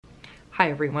Hi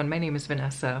everyone, my name is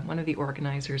Vanessa, one of the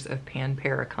organizers of Pan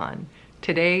Paracon.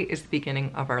 Today is the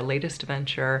beginning of our latest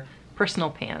venture, Personal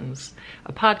Pans,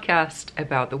 a podcast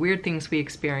about the weird things we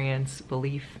experience,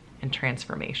 belief, and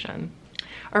transformation.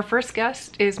 Our first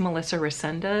guest is Melissa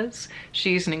Resendez.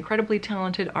 She's an incredibly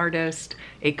talented artist,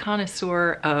 a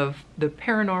connoisseur of the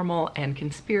paranormal and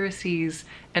conspiracies,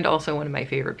 and also one of my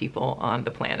favorite people on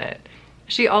the planet.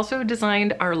 She also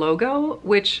designed our logo,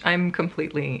 which I'm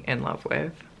completely in love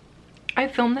with. I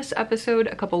filmed this episode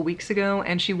a couple weeks ago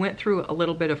and she went through a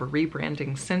little bit of a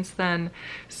rebranding since then.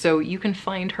 So you can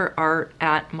find her art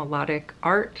at Melodic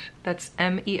Art. That's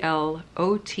Melotic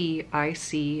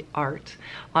art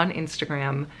on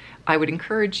Instagram. I would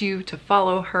encourage you to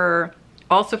follow her.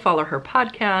 Also follow her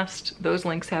podcast. Those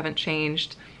links haven't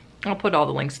changed. I'll put all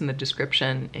the links in the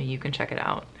description and you can check it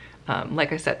out.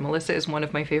 Like I said, Melissa is one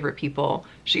of my favorite people.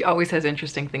 She always has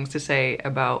interesting things to say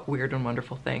about weird and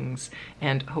wonderful things,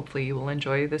 and hopefully you will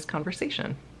enjoy this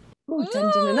conversation. Ooh,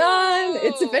 dun, dun, dun, dun.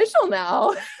 It's official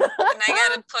now. And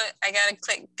I gotta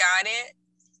click got it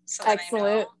so that Excellent. I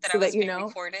know that so I was that you being know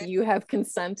recorded. you have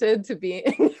consented to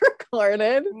being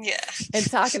recorded. Yeah.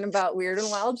 And talking about weird and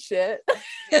wild shit.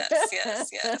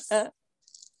 Yes. Oh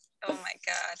my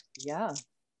God. Yeah.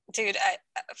 Dude,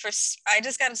 I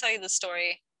just gotta tell you the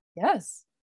story Yes.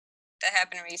 that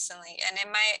happened recently,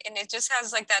 and it just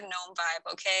has like that gnome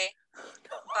vibe, okay?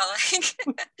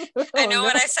 But like, I know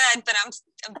what I said, but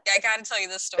I gotta tell you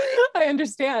this story. I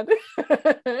understand.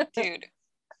 Dude.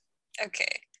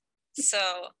 Okay. So,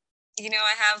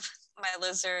 I have my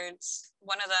lizards.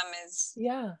 One of them is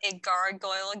a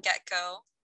gargoyle gecko.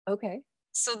 Okay.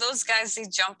 So those guys, they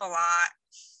jump a lot.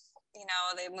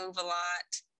 They move a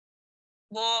lot.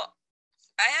 Well,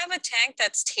 I have a tank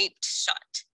that's taped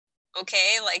shut.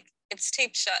 Okay, like it's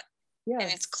taped shut and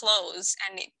it's closed,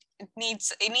 and it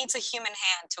needs a human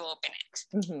hand to open it.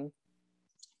 Mm-hmm.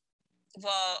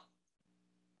 Well,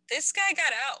 this guy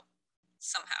got out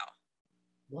somehow.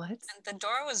 What? And the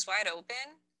door was wide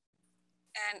open,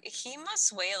 and he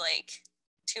must weigh like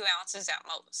 2 ounces at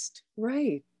most.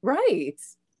 Right.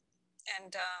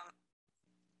 And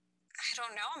I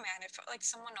don't know, man. It felt like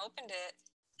someone opened it,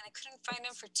 and I couldn't find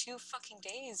him for 2 fucking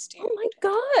days, dude. Oh my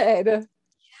God.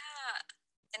 Yeah.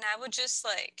 And I would just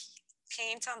like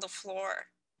paint on the floor.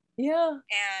 Yeah.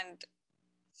 And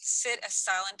sit as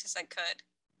silent as I could.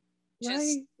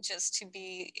 Just to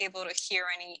be able to hear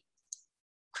any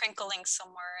crinkling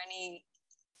somewhere, any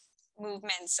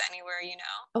movements anywhere,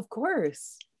 Of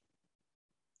course.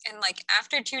 And like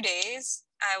after 2 days,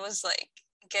 I was like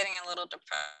getting a little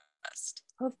depressed.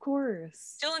 Of course.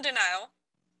 Still in denial.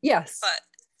 Yes. But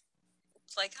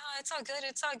it's like, oh, it's all good,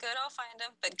 I'll find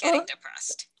him. But getting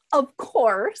depressed. Of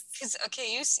course. Because,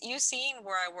 okay, you seen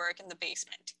where I work in the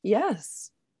basement.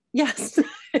 Yes. That's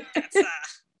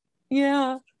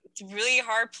yeah. it's a really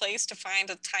hard place to find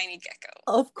a tiny gecko.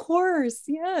 Of course,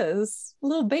 yes.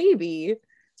 Little baby.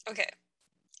 Okay.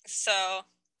 So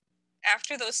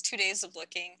after those 2 days of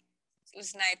looking, it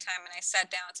was nighttime and I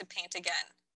sat down to paint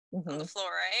again on the floor,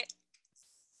 right?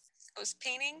 I was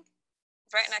painting.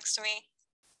 Right next to me,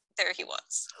 there he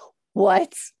was.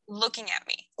 What? Looking at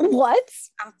me. What?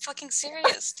 I'm fucking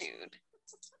serious, dude.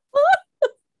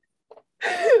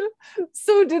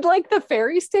 So did like the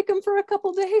fairies take him for a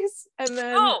couple days and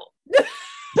then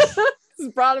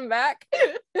just brought him back?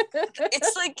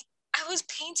 It's like I was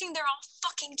painting there all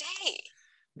fucking day.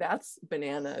 That's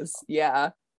bananas.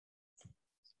 Yeah.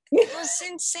 It was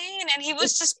insane. And he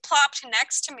was just plopped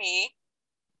next to me.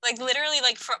 Like literally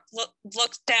like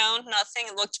looked down, nothing,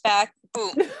 and looked back,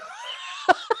 boom.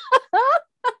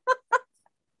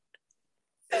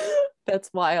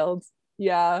 That's wild.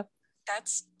 Yeah.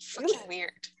 That's fucking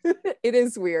weird. It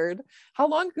is weird. How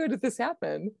long ago did this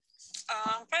happen?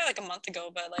 Probably like a month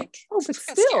ago, but like, but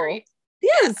still, scary.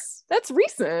 Yes, that's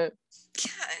recent.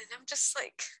 Yeah, and I'm just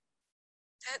like,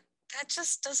 that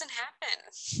just doesn't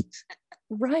happen.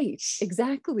 Right,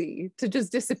 exactly. To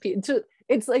just disappear.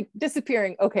 It's like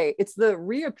disappearing. Okay, it's the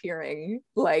reappearing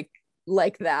like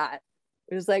that.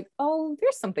 It was like, oh,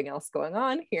 there's something else going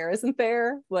on here, isn't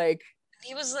there? Like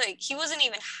he wasn't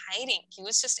even hiding. He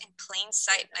was just in plain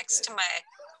sight next to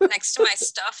my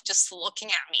stuff, just looking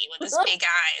at me with his big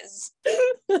eyes.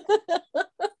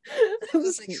 I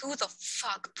was like, who the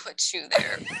fuck put you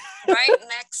there? Right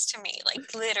next to me,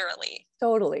 like literally.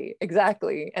 Totally,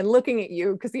 exactly. And looking at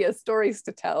you because he has stories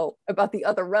to tell about the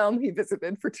other realm he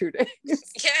visited for 2 days.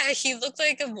 Yeah, he looked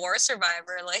like a war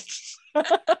survivor. Like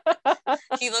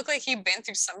he looked like he'd been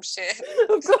through some shit.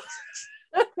 Of course.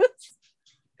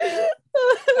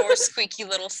 Poor squeaky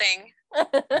little thing.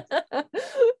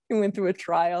 He went through a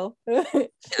trial in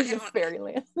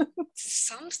fairyland.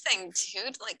 Something,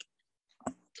 dude. Like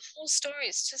the whole story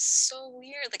is just so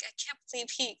weird. Like I can't believe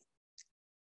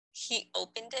he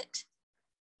opened it.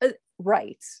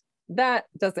 Right. That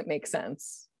doesn't make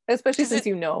sense. Especially since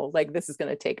it, like this is going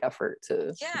to take effort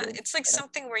to. Yeah, it's like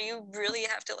something where you really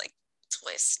have to like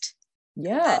twist.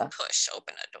 Yeah. And then push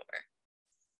open a door.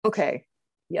 Okay.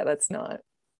 Yeah, that's not.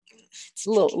 It's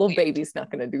little baby's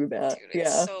not going to do that. Dude,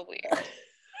 it's so weird.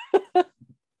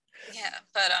 Yeah,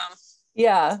 but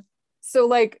yeah. So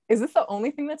like, is this the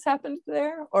only thing that's happened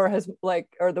there, or has like,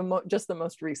 or just the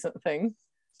most recent thing?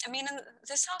 I mean,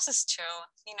 this house is chill.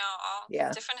 You know,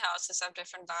 all different houses have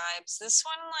different vibes. This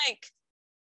one, like,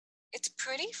 it's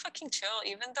pretty fucking chill.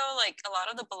 Even though like a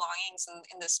lot of the belongings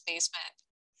in this basement,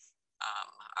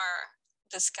 are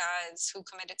this guys who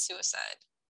committed suicide.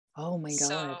 Oh my god.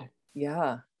 So,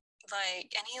 yeah.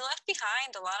 Like, and he left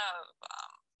behind a lot of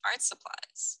art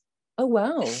supplies. Oh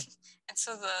wow. And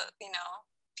so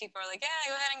people are like, yeah,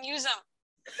 go ahead and use them.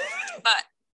 But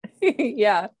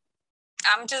yeah,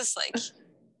 I'm just like,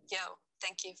 yo,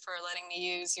 thank you for letting me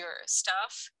use your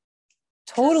stuff.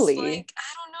 Totally. Like,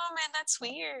 I don't know, man, that's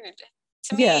weird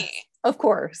to me. Yeah, of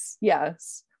course.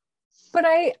 Yes. But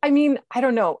I mean, I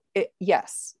don't know.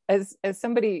 Yes. As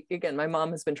somebody, again, my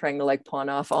mom has been trying to like pawn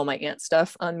off all my aunt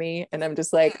stuff on me. And I'm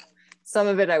just like, some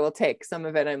of it I will take. Some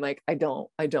of it I'm like, I don't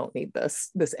need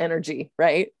this energy.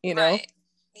 Right. You know? Right.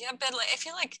 Yeah. But like, I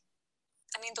feel like,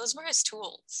 I mean, those were his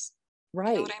tools. Right.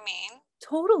 You know what I mean?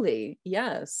 Totally.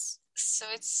 Yes. So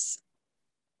it's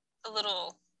a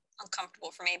little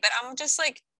uncomfortable for me, but I'm just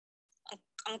like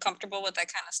uncomfortable with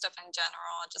that kind of stuff in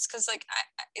general, just because like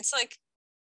it's like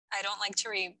I don't like to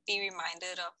be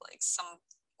reminded of like some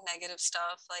negative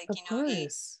stuff, like of you know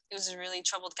course. he was a really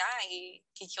troubled guy. He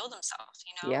killed himself,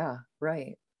 you know. Yeah,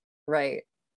 right.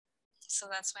 So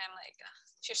that's why I'm like,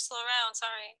 if you're still around,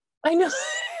 sorry. I know.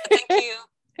 But thank you.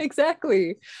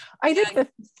 Exactly. I think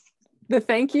the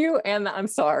thank you and the I'm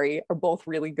sorry are both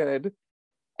really good.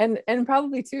 And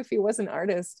probably too, if he was an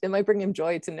artist, it might bring him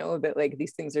joy to know that like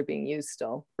these things are being used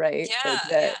still, right? Yeah,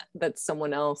 like that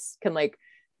someone else can like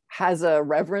has a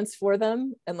reverence for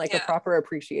them and like a proper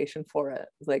appreciation for it.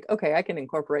 It's like, okay, I can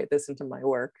incorporate this into my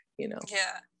work, you know.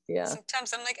 Yeah.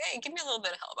 Sometimes I'm like, hey, give me a little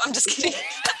bit of help. I'm just kidding.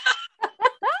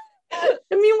 I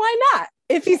mean, why not?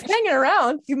 If he's hanging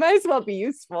around, you might as well be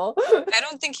useful. I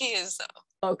don't think he is though.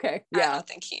 Okay. Yeah. I don't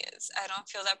think he is. I don't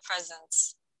feel that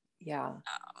presence. Yeah.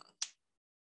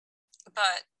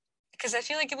 But because I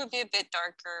feel like it would be a bit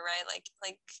darker, right?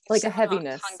 Like a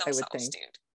heaviness, hung I would think.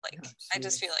 Dude. Like, I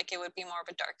just feel like it would be more of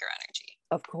a darker energy.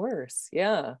 Of course,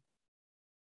 yeah.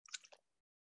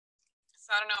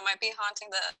 So I don't know, it might be haunting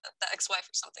the ex-wife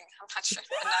or something. I'm not sure,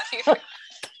 but not here.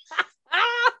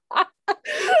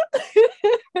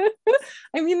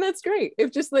 I mean, that's great.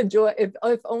 If just the joy,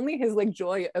 if only his like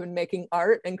joy of making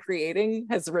art and creating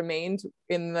has remained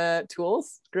in the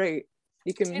tools, great.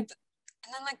 You can. Dude, and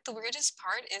then like the weirdest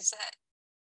part is that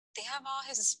they have all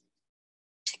his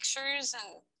pictures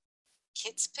and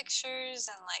kids' pictures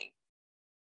and like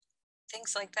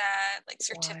things like that, like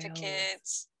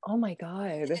certificates. Wild. Oh my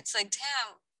god! And it's like,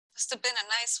 damn, must have been a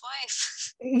nice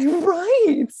wife. You're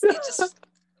right.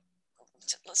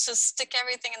 Let's just stick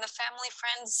everything in the family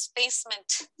friend's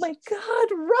basement. Oh my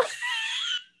god, right.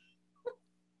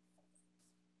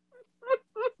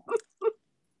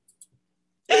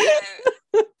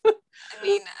 I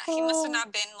mean, he must have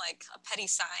not been like a petty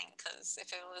sign, because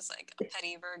if it was like a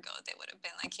petty Virgo, they would have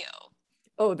been like, yo,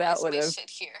 oh, that would have shit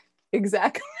here.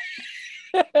 Exactly.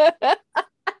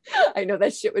 I know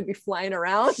that shit would be flying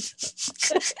around.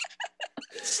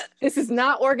 This is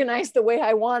not organized the way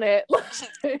I want it.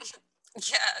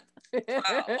 Yeah.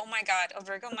 Wow. Oh my god, a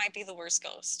Virgo might be the worst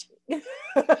ghost.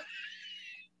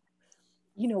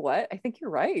 You know what? I think you're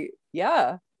right.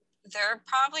 Yeah. They're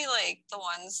probably like the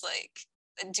ones like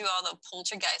that do all the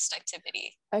poltergeist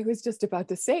activity. I was just about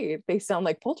to say, they sound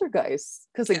like poltergeists,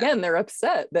 because again, they're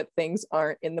upset that things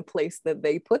aren't in the place that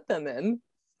they put them in.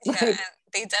 Yeah, and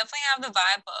they definitely have the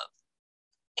vibe of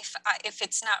if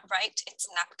it's not right, it's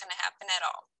not gonna happen at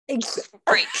all.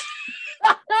 Break.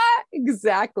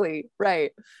 Exactly.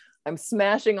 Right. I'm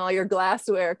smashing all your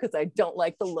glassware because I don't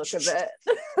like the look of it.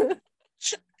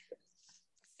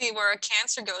 See, where a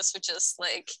Cancer ghost would just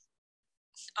like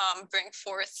bring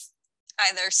forth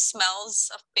either smells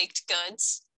of baked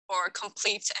goods or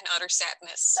complete and utter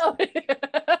sadness. Oh,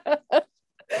 yeah.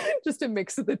 Just a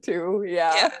mix of the two.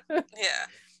 Yeah.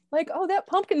 Like, oh, that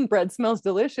pumpkin bread smells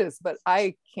delicious, but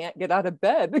I can't get out of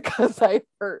bed because I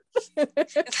hurt.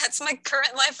 That's my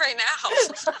current life right now.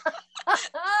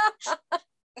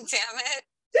 Damn it.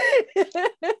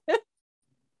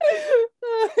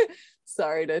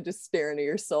 Sorry to just stare into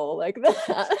your soul like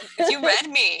that. You read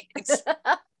me.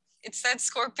 It's that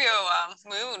Scorpio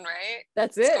moon, right?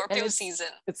 That's it. Scorpio season.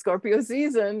 It's Scorpio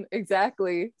season,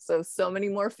 exactly. So many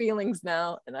more feelings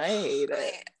now, and I hate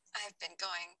it. I've been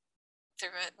going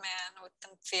through it, man, with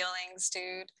them feelings,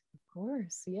 dude. Of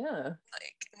course, yeah.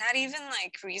 Like, not even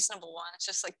like reasonable ones,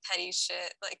 just like petty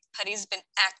shit. Like, petty's been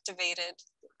activated.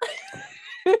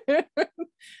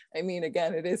 I mean,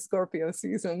 again, it is Scorpio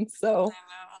season, so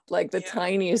like the Yeah.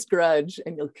 tiniest grudge,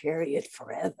 and you'll carry it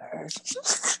forever.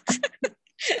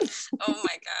 Oh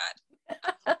my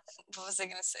god. What was I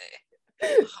gonna say?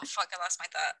 Oh fuck, I lost my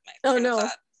thought. My train of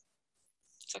thought.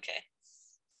 It's okay.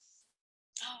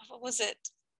 Oh, what was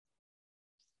it?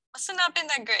 Must have not been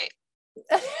that great.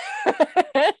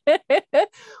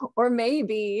 or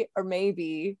maybe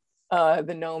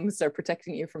the gnomes are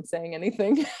protecting you from saying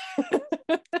anything.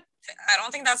 I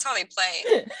don't think that's how they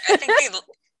play. I think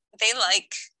they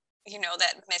like, you know,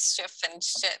 that mischief and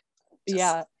shit.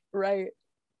 Yeah, right.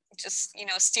 Just, you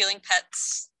know, stealing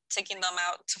pets, taking them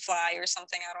out to fly or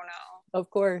something. I don't know. Of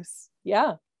course.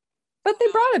 Yeah. But they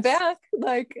brought it back.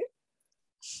 Like,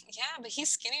 yeah, but he's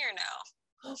skinnier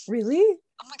now. Really?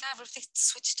 Oh my god, what if they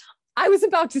switched him? I was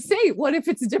about to say, what if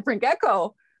it's a different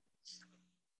gecko?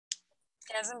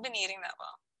 He hasn't been eating that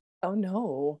well. Oh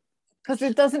no. Because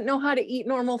it doesn't know how to eat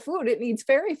normal food. It needs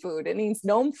fairy food. It needs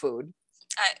gnome food.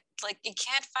 Like, it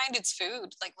can't find its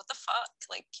food. Like, what the fuck?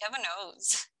 Like, Kevin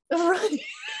knows. Right.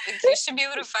 Like, you should be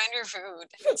able to find your food.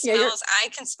 It smells, I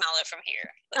can smell it from here.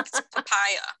 Like, it's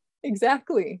papaya.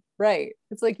 Exactly. Right.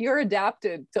 It's like you're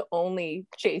adapted to only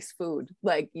chase food.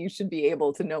 Like, you should be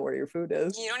able to know where your food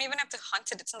is. You don't even have to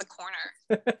hunt it. It's in the corner.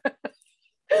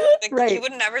 Like, right. You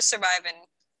would never survive in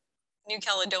New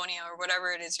Caledonia or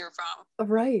whatever it is you're from.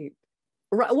 Right.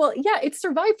 Right. Well, yeah, it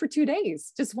survived for 2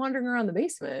 days just wandering around the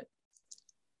basement.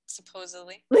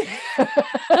 Supposedly.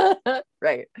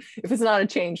 Right. If it's not a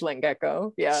changeling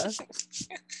gecko. Yeah.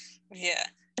 Yeah.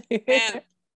 And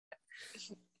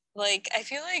like, I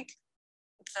feel like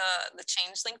the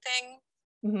changeling thing,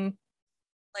 mm-hmm.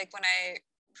 like when I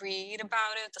read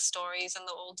about it, the stories in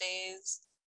the old days,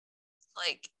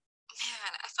 like,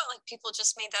 man, I felt like people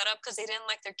just made that up because they didn't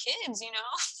like their kids, you know?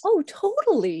 Oh,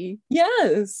 totally.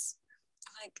 Yes.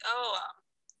 Like, oh,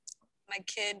 my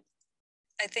kid,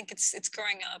 I think it's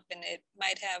growing up and it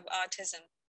might have autism.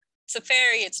 It's a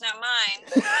fairy, it's not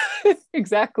mine.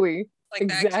 Exactly. Like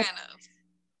that kind of.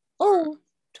 Oh,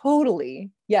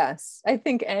 totally. Yes. I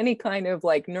think any kind of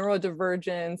like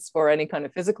neurodivergence or any kind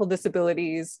of physical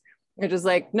disabilities, you're just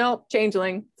like, nope,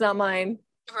 changeling, it's not mine.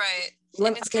 Right.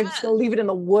 I'm just gonna leave it in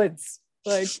the woods.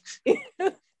 Like, don't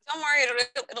worry,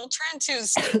 it'll turn into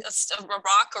a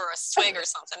rock or a swig or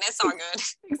something. It's all good.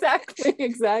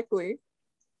 Exactly.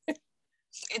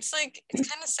 It's like, it's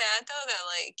kind of sad though that,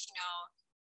 like, you know,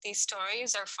 these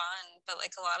stories are fun, but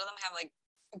like a lot of them have like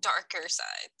darker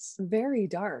sides. Very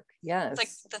dark. Yes. It's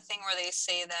like the thing where they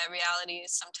say that reality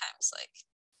is sometimes like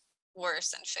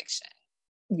worse than fiction.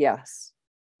 Yes.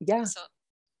 Yeah. So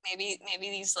maybe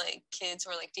these like kids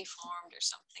were like deformed or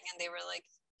something, and they were like,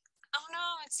 oh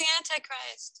no, it's the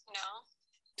Antichrist, you know?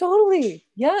 Totally.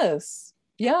 Yes.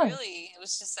 Yeah. And really, it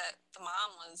was just that the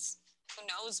mom was, who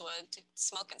knows what,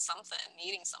 smoking something,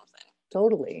 eating something.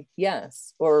 Totally.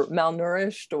 Yes. Or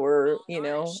malnourished, or, you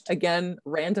know, again,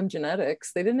 random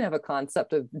genetics. They didn't have a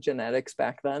concept of genetics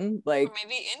back then. Like, or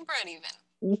maybe inbred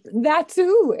even. That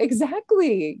too.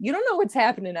 Exactly. You don't know what's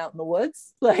happening out in the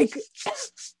woods. Like,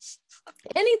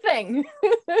 anything.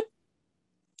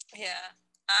 Yeah.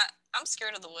 I'm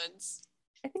scared of the woods.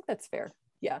 I think that's fair.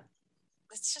 Yeah.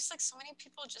 It's just like so many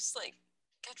people just like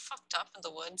get fucked up in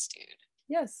the woods, dude.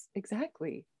 Yes,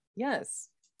 exactly. Yes.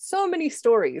 So many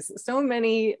stories, so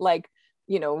many like,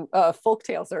 you know, folk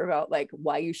tales are about like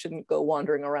why you shouldn't go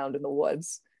wandering around in the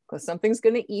woods, because something's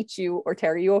going to eat you or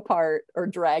tear you apart or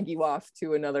drag you off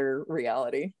to another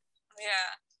reality.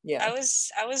 Yeah. I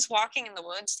was walking in the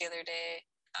woods the other day.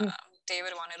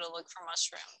 David wanted to look for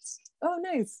mushrooms. Oh,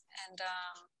 nice. And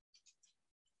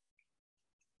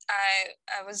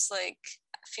I was like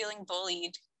feeling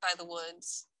bullied by the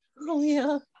woods. Oh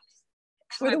yeah.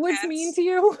 Were the woods mean to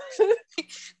you?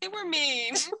 They were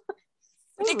mean.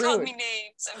 They called me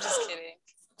names. I'm just kidding.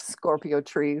 Scorpio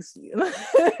trees.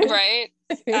 Right?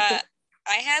 I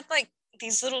had like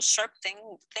these little sharp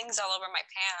things all over my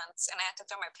pants, and I had to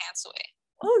throw my pants away.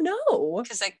 Oh no.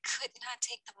 Because I could not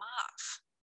take them off.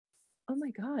 Oh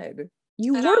my God.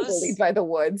 You were bullied by the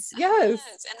woods. Yes.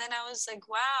 And then I was like,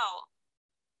 wow,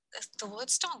 the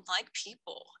woods don't like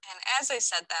people. And as I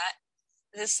said that,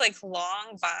 this like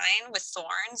long vine with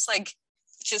thorns, like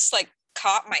just like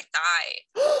caught my thigh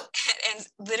and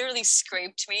literally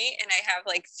scraped me, and I have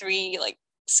like 3 like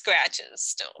scratches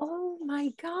still. Oh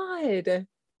my God.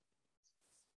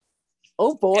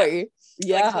 Oh boy.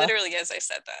 Yeah. Like literally as I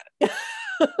said that.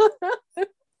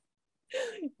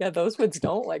 Yeah, those woods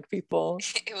don't like people.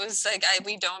 It was like,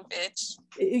 we don't, bitch.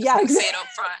 Yeah, Say it up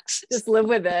front. Just live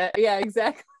with it. Yeah,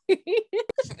 exactly.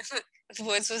 The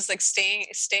woods was like stay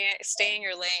in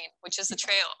your lane, which is the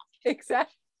trail.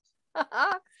 Exactly.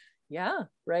 Yeah,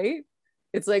 right.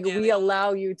 It's like, Yeah, we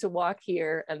allow you to walk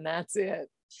here and that's it.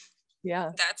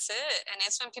 Yeah. That's it. And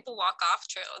it's when people walk off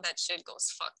trail that shit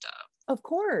goes fucked up. Of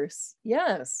course.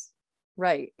 Yes.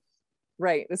 Right.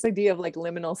 Right. This idea of like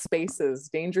liminal spaces,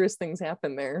 dangerous things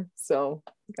happen there. So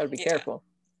you gotta be careful.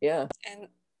 Yeah. And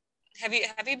have you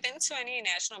been to any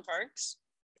national parks?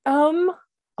 Oh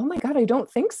my God, I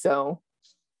don't think so.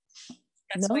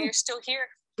 That's why you're still here.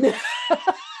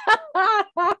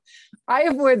 I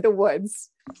avoid the woods.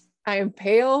 I am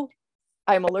pale.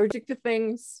 I'm allergic to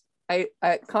things. I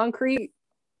concrete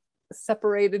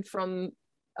separated from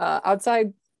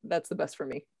outside. That's the best for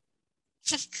me.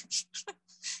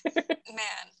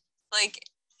 Man, like,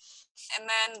 and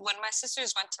then when my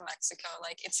sisters went to Mexico,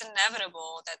 like, it's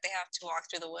inevitable that they have to walk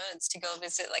through the woods to go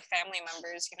visit like family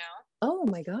members, you know? Oh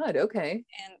my God. Okay.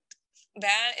 And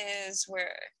that is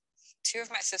where 2 of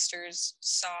my sisters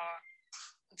saw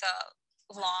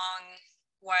the long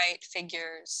white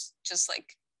figures just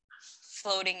like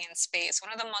floating in space.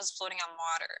 One of them was floating on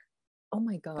water. Oh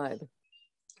my God.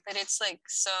 But it's like,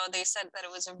 so they said that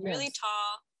it was a really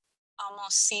tall,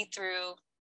 almost see-through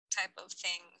type of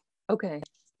thing. Okay. And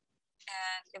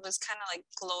it was kind of like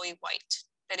glowy white,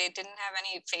 but it didn't have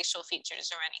any facial features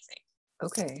or anything.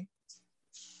 Okay.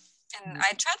 And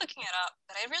I tried looking it up,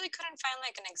 but I really couldn't find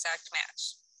like an exact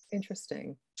match.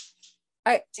 Interesting.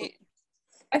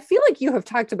 I feel like you have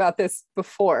talked about this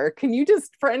before. Can you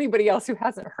just, for anybody else who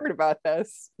hasn't heard about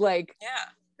this, like,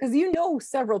 because you know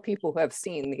several people who have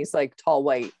seen these like tall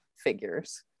white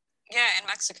figures. Yeah, in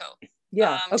Mexico.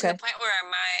 Yeah. Okay. To the point where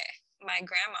my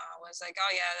grandma was like,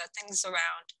 "Oh yeah, that thing's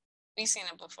around. We've seen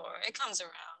it before. It comes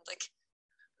around. Like,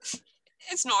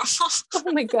 it's normal."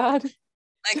 Oh my God.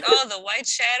 Like, oh, the white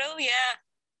shadow. Yeah,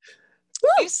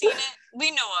 we've seen it.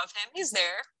 We know of him. He's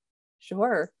there.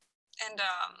 Sure. And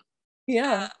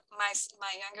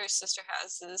my younger sister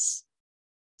has this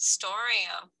story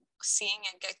of seeing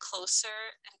it get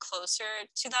closer and closer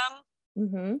to them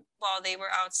while they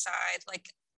were outside,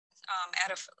 like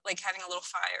like having a little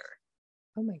fire.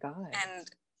 Oh my God. And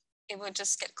it would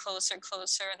just get closer,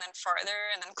 closer, and then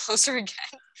farther, and then closer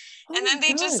again. Oh and then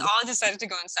they just all decided to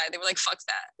go inside. They were like, "Fuck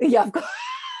that." Yeah, of course.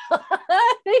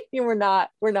 we're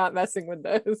not messing with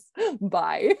this.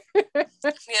 Bye.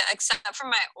 Yeah, except for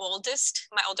my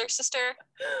older sister,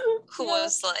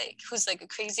 who's like a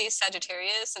crazy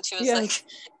Sagittarius, and she was like,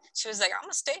 "I'm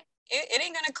gonna stay. It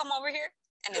ain't gonna come over here."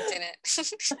 And it didn't.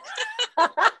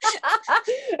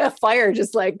 A fire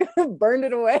just like burned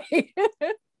it away.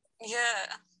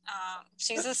 Yeah.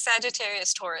 She's a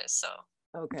Sagittarius Taurus, so.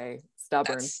 Okay.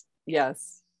 Stubborn.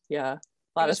 Yes. Yeah.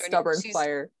 A lot of stubborn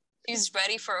fire. She's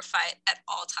ready for a fight at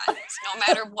all times, no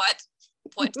matter what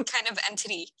kind of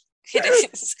entity it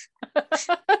is.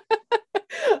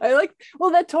 I like,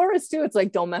 well, that Taurus too. It's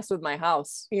like, don't mess with my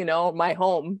house, my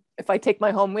home. If I take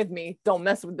my home with me, don't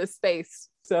mess with this space.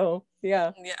 So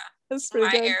yeah. Yeah. That's pretty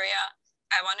good. Area.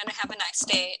 I wanted to have a nice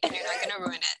day and you're not going to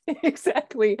ruin it.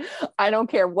 Exactly. I don't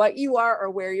care what you are or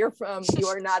where you're from. You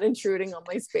are not intruding on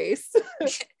my space.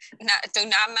 Do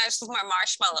not mess with my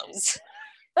marshmallows.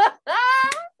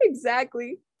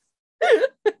 Exactly.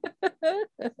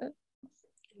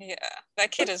 Yeah,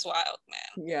 that kid is wild,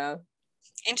 man. Yeah.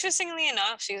 Interestingly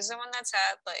enough, she's the one that's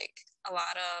had like a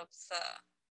lot of the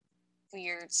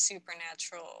weird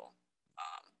supernatural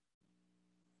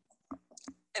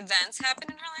events happen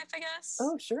in her life, I guess.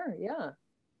 Oh, sure. Yeah.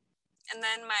 And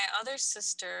then my other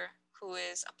sister, who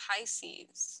is a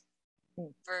Pisces,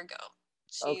 Virgo,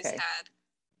 she's had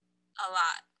a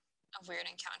lot of weird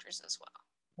encounters as well.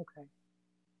 Okay.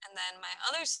 And then my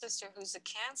other sister, who's a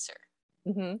Cancer,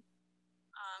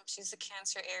 she's a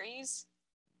Cancer Aries.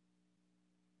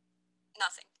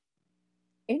 Nothing.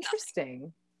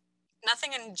 Interesting.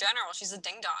 Nothing in general. She's a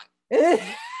ding dong.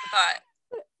 But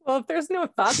well, if there's no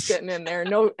thoughts getting in there,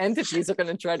 no entities are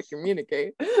going to try to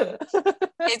communicate.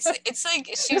 it's like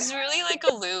she's really like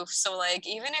aloof. So like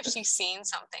even if she's seen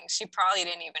something, she probably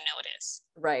didn't even notice.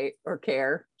 Right. Or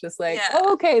care. Just like,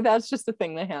 oh, okay, that's just a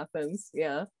thing that happens.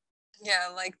 Yeah. Yeah,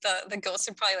 like the ghosts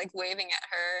are probably like waving at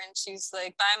her and she's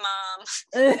like, "Bye, Mom."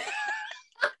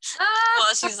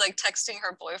 Well, she's like texting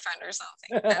her boyfriend or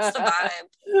something. That's the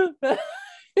vibe.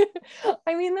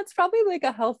 I mean, that's probably like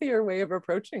a healthier way of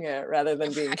approaching it rather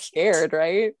than being Right. scared,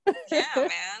 right? Yeah,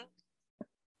 man.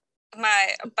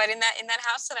 But in that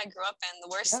house that I grew up in, the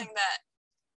worst Yeah. thing that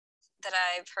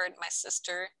I've heard my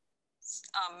sister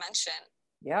mention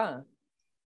Yeah.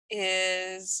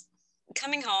 is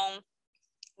coming home,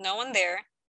 no one there,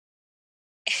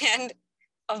 and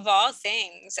of all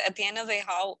things, at the end of the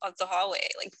hallway,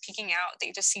 like peeking out,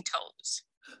 they just see toes,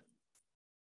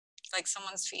 like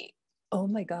someone's feet, Oh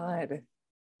my God.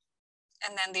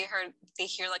 and then they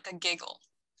hear like a giggle,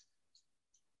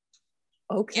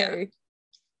 Okay.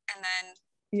 and then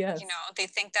Yes. they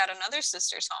think that another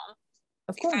sister's home.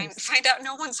 Of They course. find out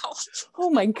no one's home. Oh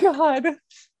my God. That's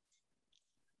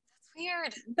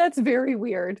weird. That's very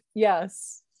weird.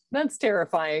 Yes. That's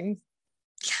terrifying.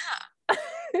 Yeah.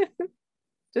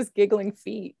 Just giggling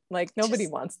feet. Like nobody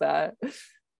wants that.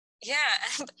 Yeah.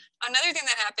 And another thing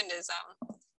that happened is I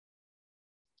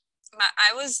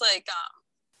was like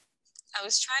I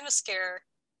was trying to scare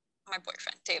my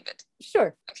boyfriend, David.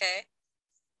 Sure. Okay.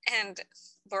 And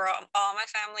we're all my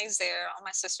family's there, all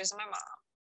my sisters and my mom.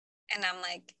 And I'm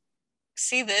like,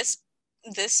 see this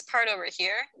part over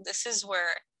here? This is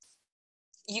where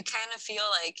you kind of feel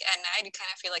like at night, you kind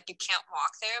of feel like you can't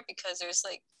walk there because there's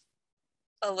like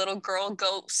a little girl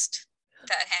ghost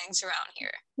that hangs around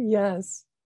here. Yes.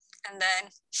 And then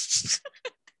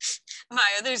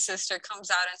my other sister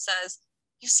comes out and says,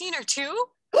 "You seen her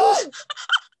too?"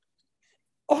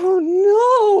 Oh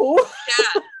no.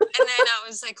 Yeah. And then I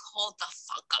was like, hold the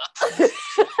fuck up.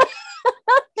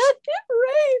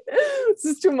 Right. This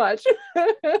is too much.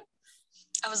 I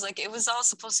was like, it was all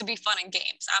supposed to be fun and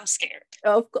games. I'm scared.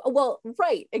 Well,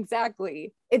 right,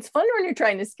 exactly. It's fun when you're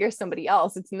trying to scare somebody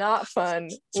else. It's not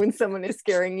fun when someone is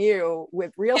scaring you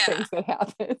with real things that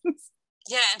happen.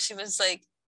 Yeah, and she was like,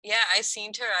 yeah, I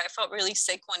seen her. I felt really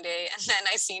sick one day, and then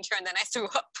I seen her, and then I threw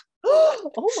up.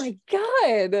 Oh my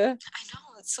God. I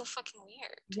know, it's so fucking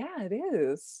weird. Yeah, it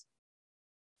is.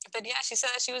 But yeah, she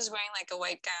said that she was wearing like a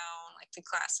white gown, like the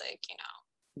classic,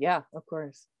 Yeah, of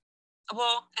course.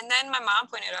 Well, and then my mom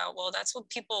pointed out, well, that's what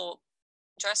people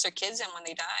dress their kids in when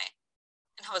they die.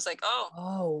 And I was like,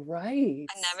 oh, right.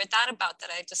 I never thought about that.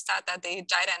 I just thought that they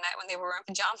died at night when they were wearing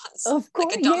pajamas. Of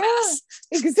course, like a dumbass.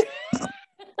 Yeah, exactly.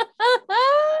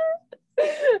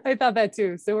 I thought that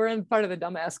too. So we're in part of the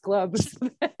dumbass club.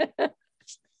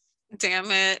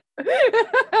 Damn it.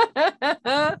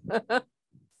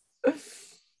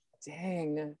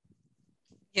 Dang.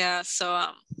 Yeah, so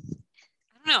I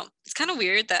don't know. It's kind of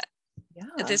weird that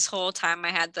this whole time I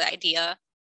had the idea.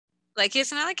 Like,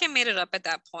 it's not like I made it up at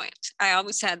that point. I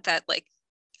always had that like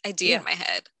idea in my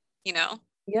head,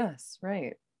 Yes,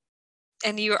 right.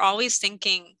 And you're always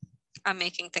thinking I'm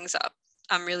making things up.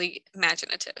 I'm really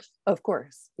imaginative. Of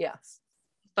course, yes.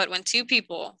 But when two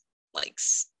people, like,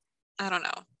 I don't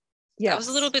know. Yeah, that was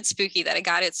a little bit spooky that I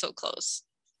got it so close.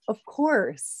 Of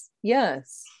course,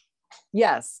 yes.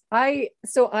 Yes, I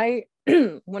was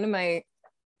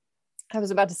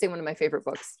about to say one of my favorite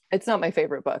books. It's not my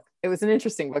favorite book. It was an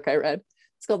interesting book I read.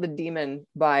 It's called The Demon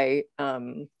by,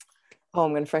 I'm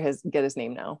going to get his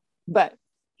name now. But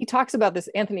he talks about this,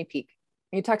 Anthony Peake.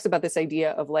 He talks about this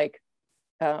idea of like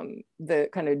the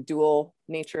kind of dual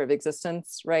nature of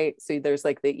existence, right? So there's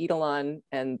like the Eidolon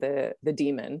and the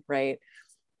demon, right?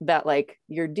 That like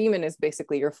your demon is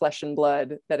basically your flesh and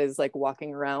blood that is like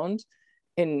walking around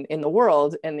in the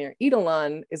world, and their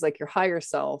Eidolon is like your higher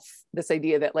self, this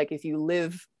idea that like if you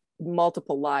live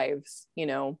multiple lives,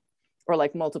 or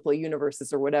like multiple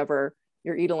universes or whatever,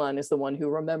 your Eidolon is the one who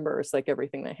remembers like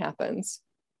everything that happens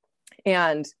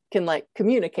and can like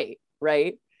communicate,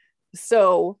 right?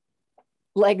 So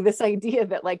like this idea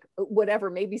that like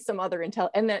whatever, maybe some other intel,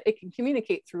 and that it can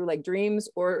communicate through like dreams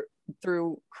or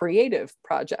through creative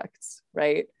projects,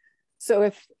 right?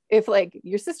 So if like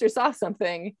your sister saw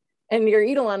something and your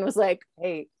Eidolon was like,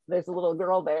 hey, there's a little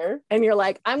girl there, and you're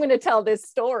like, I'm going to tell this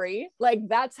story, like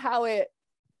that's how it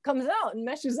comes out and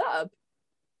meshes up.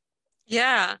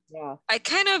 Yeah. Yeah.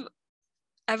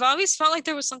 I've always felt like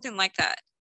there was something like that.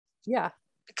 Yeah.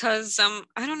 Because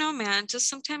I don't know, man, just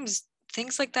sometimes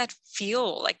things like that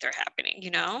feel like they're happening,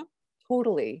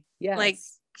 Totally. Yes. Like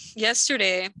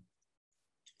yesterday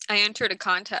I entered a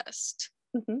contest.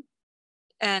 Mm-hmm.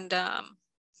 And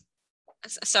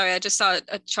sorry, I just saw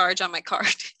a charge on my card.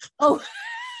 Oh.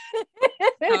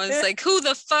 I was like, who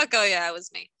the fuck? Oh yeah, it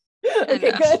was me. Okay,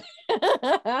 and, good.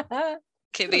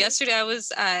 Okay, but yesterday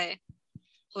I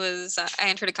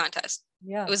entered a contest.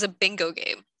 Yeah. It was a bingo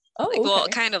game. Oh, like, okay. well,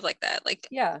 kind of like that. Like,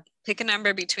 yeah, pick a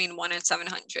number between 1 and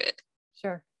 700.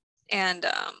 Sure. And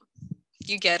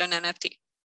you get an NFT.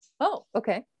 Oh,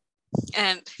 okay.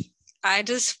 And I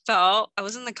just felt, I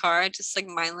was in the car, just like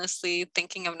mindlessly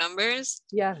thinking of numbers.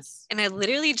 Yes. And I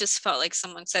literally just felt like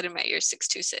someone said in my ear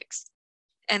 626.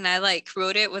 And I like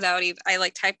wrote it without even, I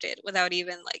like typed it without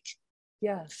even like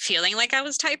Yeah. feeling like I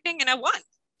was typing, and I won.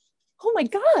 Oh my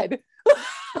God.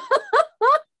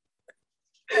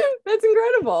 That's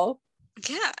incredible.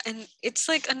 Yeah. And it's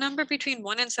like a number between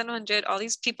 1 and 700. All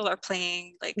these people are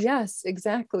playing. Like, Yes,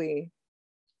 exactly.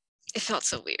 it felt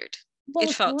so weird. Well,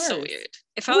 It of felt so course. weird.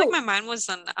 It felt like my mind was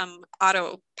on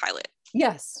autopilot.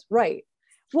 Yes, right.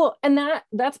 Well, and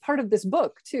that's part of this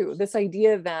book too. This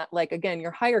idea that, like, again,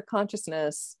 your higher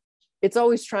consciousness, it's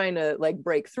always trying to like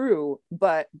break through,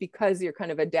 but because you're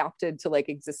kind of adapted to like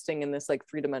existing in this like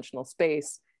three-dimensional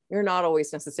space, you're not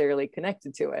always necessarily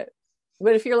connected to it.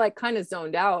 But if you're like kind of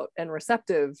zoned out and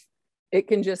receptive, it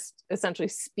can just essentially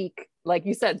speak, like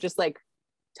you said, just like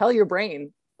tell your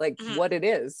brain like what it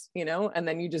is, you know, and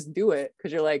then you just do it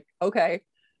because you're like, okay.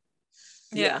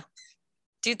 Yeah.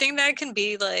 Do you think that can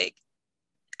be like,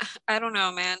 I don't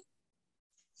know, man.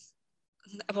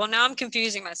 Well, now I'm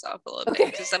confusing myself a little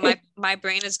bit because my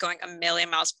brain is going a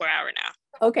million miles per hour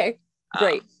now. Okay,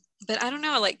 great. But I don't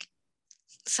know, like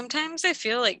sometimes I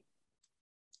feel like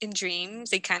in dreams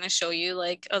they kind of show you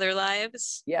like other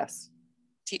lives. Yes.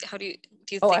 Do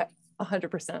you think?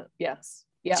 100%. Yes.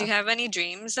 Yeah. Do you have any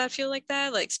dreams that feel like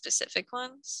that, like specific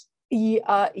ones?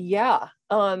 Yeah.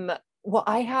 Well,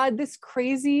 I had this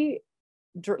crazy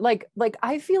like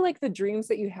I feel like the dreams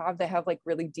that you have that have like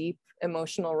really deep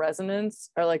emotional resonance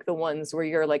are like the ones where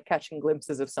you're like catching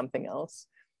glimpses of something else,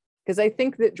 because I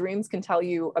think that dreams can tell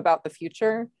you about the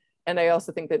future, and I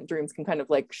also think that dreams can kind of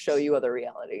like show you other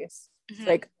realities.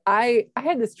 Like I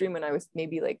had this dream when I was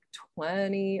maybe like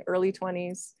 20, early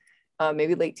 20s,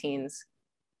 maybe late teens,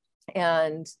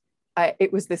 and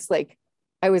it was this like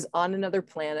I was on another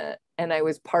planet and I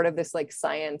was part of this like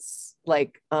science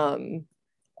like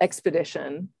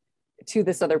expedition to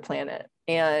this other planet,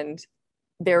 and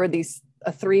there were these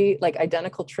three like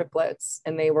identical triplets,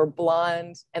 and they were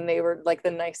blonde and they were like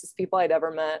the nicest people I'd ever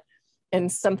met,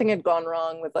 and something had gone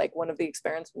wrong with like one of the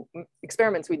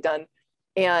experiments we'd done,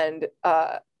 and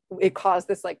it caused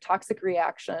this like toxic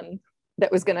reaction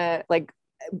that was gonna like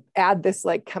add this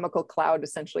like chemical cloud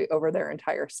essentially over their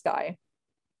entire sky.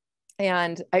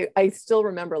 And I still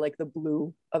remember like the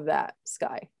blue of that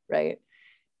sky, right?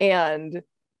 And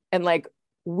like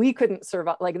we couldn't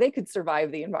survive, like they could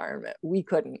survive the environment, we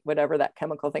couldn't, whatever that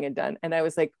chemical thing had done. And I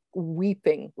was like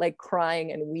weeping, like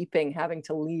crying and weeping, having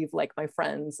to leave like my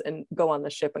friends and go on the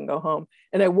ship and go home.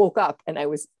 And I woke up and I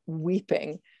was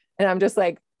weeping, and I'm just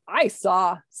like, I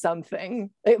saw something.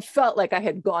 It felt like I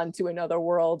had gone to another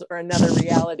world or another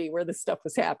reality where this stuff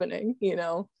was happening, you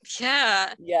know?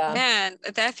 Yeah. Yeah. Man,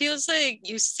 that feels like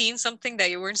you've seen something that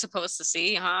you weren't supposed to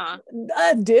see, huh?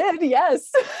 I did,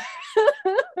 yes.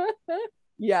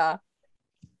 Yeah.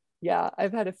 Yeah,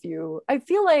 I've had a few. I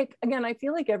feel like, again, I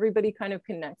feel like everybody kind of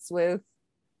connects with,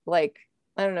 like,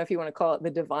 I don't know if you want to call it the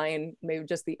divine, maybe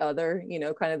just the other, you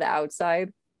know, kind of the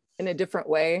outside in a different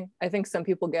way. I think some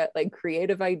people get like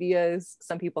creative ideas,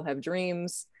 some people have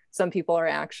dreams, some people are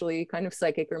actually kind of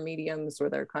psychic or mediums,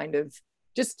 where they're kind of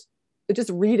just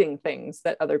reading things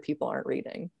that other people aren't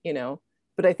reading, you know.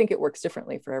 But I think it works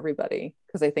differently for everybody,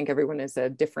 because I think everyone is a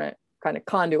different kind of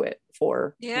conduit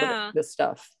for this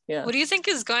stuff. Yeah. What do you think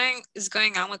is going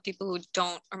on with people who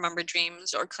don't remember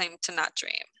dreams or claim to not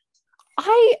dream?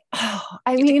 I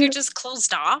you mean, think they're just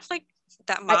closed off like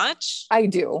that much? I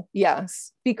do,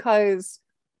 yes, because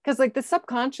like the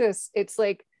subconscious, it's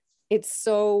like it's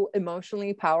so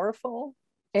emotionally powerful,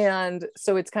 and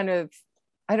so it's kind of,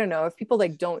 I don't know, if people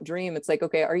like don't dream, it's like,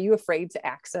 okay, are you afraid to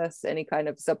access any kind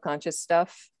of subconscious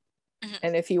stuff?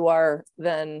 And if you are,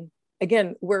 then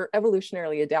again, we're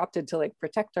evolutionarily adapted to like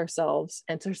protect ourselves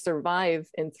and to survive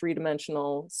in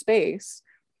three-dimensional space.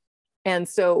 And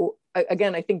so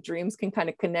again, I think dreams can kind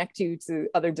of connect you to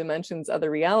other dimensions, other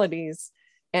realities.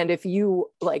 And if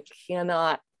you like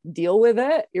cannot deal with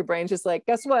it, your brain's just like,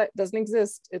 guess what? Doesn't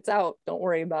exist. It's out. Don't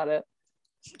worry about it.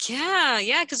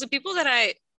 Yeah. Because the people that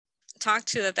I talk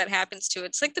to that happens to,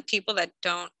 it's like the people that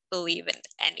don't believe in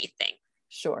anything.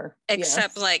 Sure.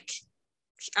 Except like,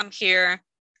 I'm here.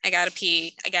 I gotta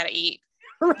pee. I gotta eat.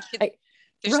 Right.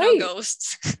 There's no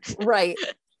ghosts. Right.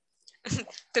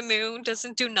 The moon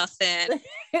doesn't do nothing.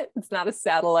 It's not a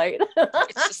satellite.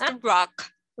 It's just a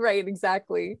rock. Right,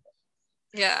 exactly.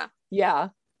 Yeah. Yeah.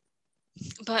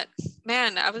 But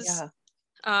man, I was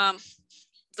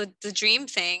the dream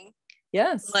thing.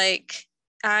 Yes. Like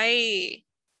I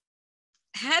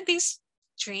had these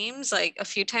dreams like a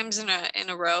few times in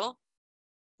a row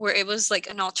where it was like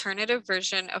an alternative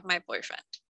version of my boyfriend.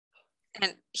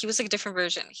 and he was like a different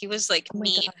version. He was like Oh my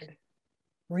mean. God.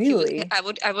 Really?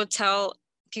 I would tell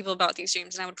people about these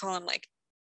dreams, and I would call him like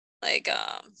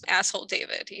asshole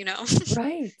David, you know.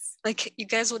 Right. Like, you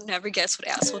guys would never guess what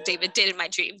asshole David did in my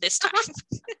dream this time.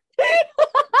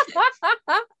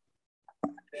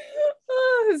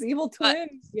 Oh, his evil But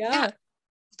twin. Yeah.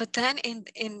 but then in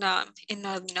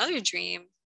another dream,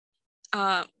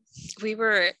 um we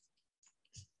were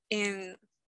in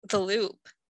the loop,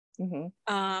 Hmm.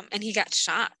 and he got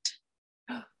shot.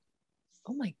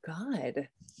 Oh my God.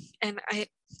 And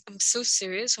I'm so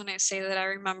serious when I say that I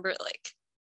remember like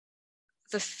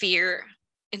the fear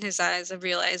in his eyes of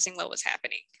realizing what was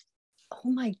happening. Oh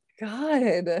my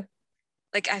God.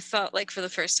 Like, I felt like for the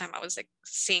first time I was like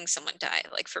seeing someone die,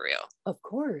 like for real. Of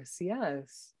course.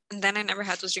 Yes. And then I never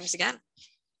had those dreams again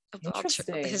of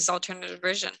Interesting. his alternative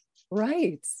version.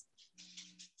 Right.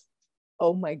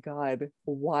 Oh my God.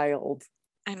 Wild.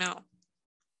 I know.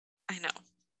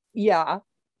 Yeah.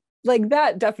 Like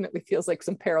that definitely feels like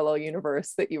some parallel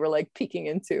universe that you were like peeking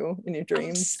into in your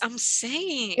dreams. I'm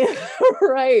saying.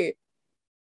 Right.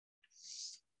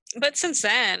 But since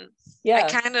then, Yeah.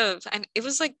 and it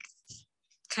was like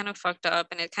kind of fucked up,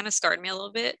 and it kind of scarred me a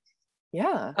little bit.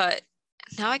 Yeah. But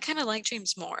now I kind of like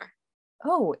dreams more.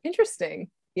 Oh, interesting.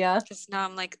 Yeah. Because now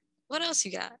I'm like, what else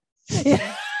you got?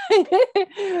 Yeah.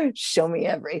 Show me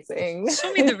everything.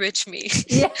 Show me the rich me.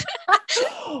 Yeah.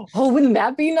 Oh, wouldn't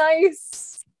that be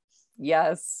nice?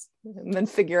 Yes. And then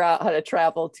figure out how to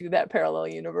travel to that parallel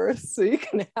universe so you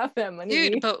can have that money.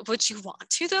 Dude, but would you want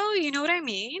to though? You know what I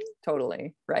mean?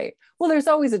 Totally. Right. Well, there's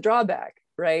always a drawback,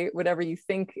 right? Whatever you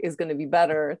think is going to be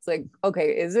better, it's like,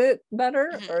 okay, is it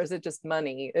better or is it just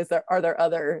money? Are there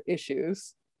other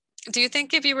issues? Do you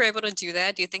think if you were able to do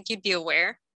that, do you think you'd be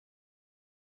aware?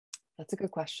 That's a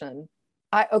good question.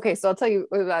 Okay, so I'll tell you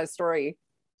about a story.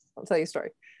 I'll tell you a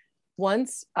story.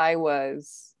 Once I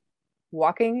was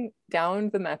walking down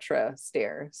the metro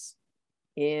stairs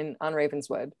on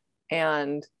Ravenswood,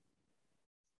 and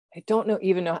I don't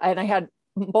even know, and I had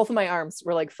both of my arms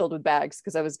were like filled with bags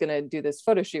because I was gonna do this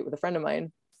photo shoot with a friend of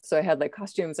mine. So I had like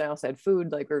costumes, and I also had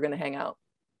food, like we were gonna hang out.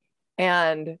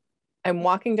 And I'm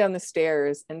walking down the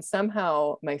stairs, and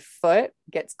somehow my foot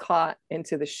gets caught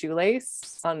into the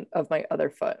shoelace of my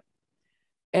other foot.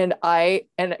 And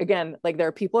again, like there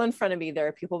are people in front of me, there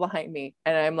are people behind me,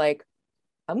 and I'm like,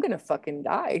 I'm gonna fucking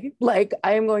die. Like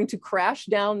I am going to crash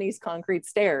down these concrete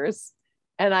stairs,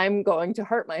 and I'm going to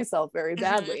hurt myself very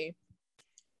badly.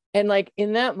 And like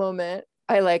in that moment,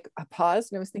 I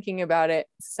paused and I was thinking about it.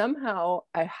 Somehow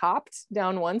I hopped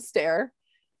down one stair,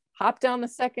 hopped down the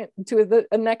second to the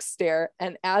next stair,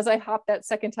 and as I hopped that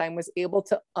second time, was able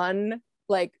to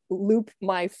loop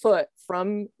my foot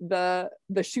from the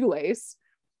shoelace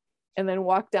and then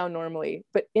walk down normally.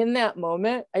 But in that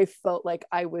moment, I felt like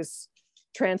I was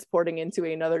transporting into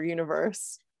another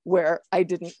universe where I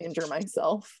didn't injure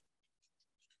myself.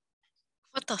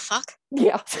 What the fuck?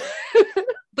 Yeah.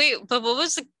 Wait, but what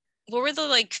were the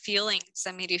like feelings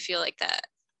that made you feel like that?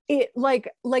 It like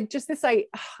just this,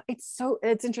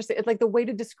 it's interesting. It's like the way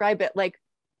to describe it, like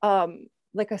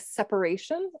a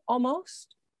separation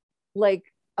almost, like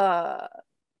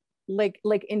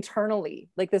internally,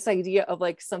 like this idea of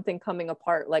like something coming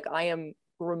apart, like I am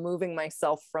removing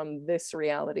myself from this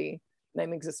reality and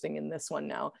I'm existing in this one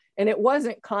now. And it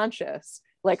wasn't conscious.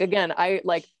 Like again,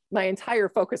 my entire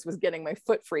focus was getting my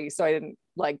foot free so I didn't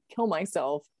like kill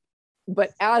myself.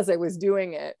 But as I was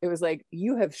doing it, it was like,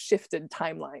 you have shifted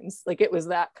timelines. Like it was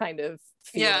that kind of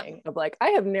feeling of like, I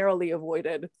have narrowly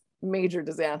avoided major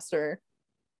disaster.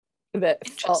 That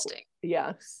interesting.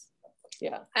 Yes.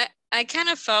 Yeah. I kind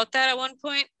of felt that at one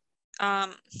point.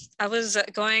 I was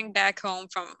going back home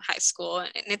from high school,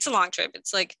 and it's a long trip.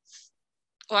 It's like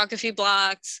walk a few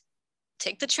blocks,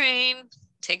 take the train,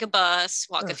 take a bus,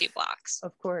 walk a few blocks.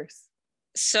 Of course.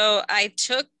 So I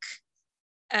took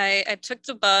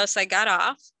the bus, I got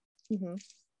off,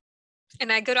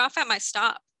 and I got off at my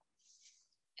stop.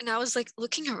 And I was like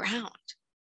looking around,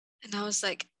 and I was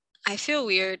like, I feel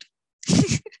weird.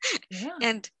 Yeah.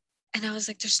 And I was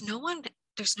like, there's no one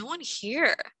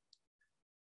here.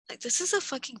 Like, this is a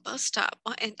fucking bus stop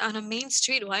on a main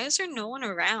street. Why is there no one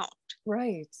around?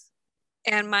 Right.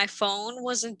 And my phone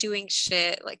wasn't doing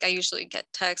shit. Like I usually get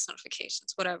text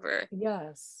notifications, whatever.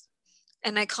 Yes.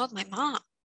 And I called my mom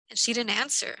and she didn't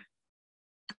answer.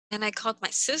 And I called my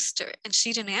sister and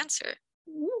she didn't answer.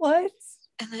 What?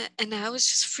 And I was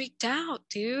just freaked out,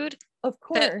 dude. Of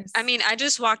course. I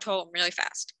just walked home really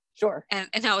fast. Sure. And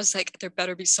I was like, there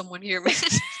better be someone here, man.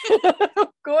 Of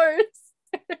course.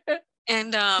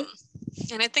 And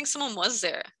I think someone was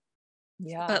there.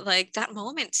 Yeah. But like that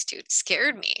moment, dude,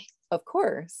 scared me. Of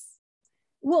course.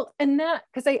 Well, and that,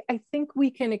 because I think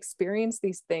we can experience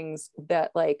these things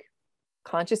that like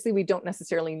consciously we don't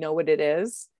necessarily know what it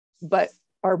is, but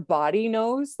our body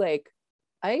knows like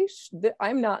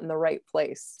I'm not in the right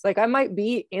place. Like I might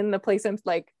be in the place I'm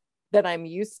like that I'm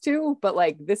used to, but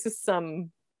like this is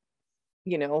some,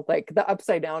 you know, like the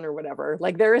upside down or whatever.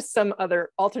 Like there is some other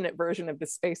alternate version of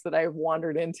this space that I've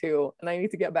wandered into and I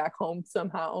need to get back home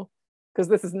somehow because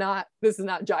this is not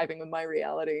jiving with my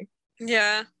reality.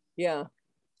 Yeah. Yeah.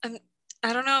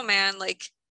 I don't know, man. Like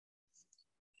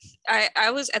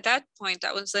I was at that point,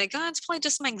 I was like, oh, it's probably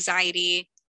just my anxiety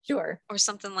Sure. or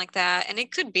something like that. And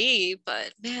it could be,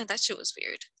 but man, that shit was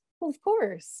weird. Well, of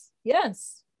course.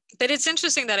 Yes. But it's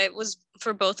interesting that it was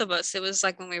for both of us. It was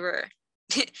like when we were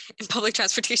in public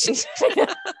transportation.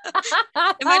 It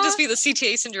might just be the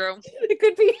CTA syndrome. It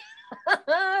could be.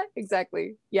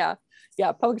 Exactly. Yeah.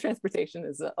 Yeah. Public transportation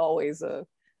is always a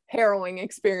harrowing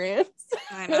experience.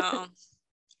 I know.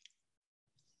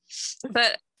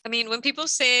 But I mean, when people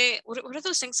say, what are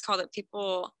those things called that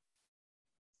people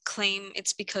claim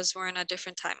it's because we're in a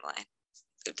different timeline?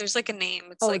 There's like a name.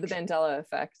 It's like the Mandela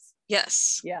effect.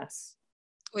 Yes. Yes.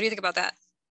 What do you think about that?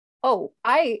 Oh,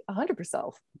 I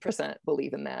 100%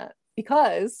 believe in that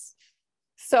because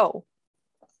so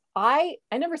I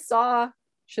never saw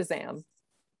Shazam.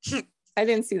 I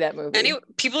didn't see that movie. Any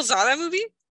people saw that movie?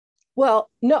 Well,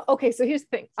 no. Okay, so here's the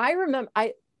thing.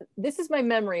 This is my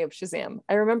memory of Shazam.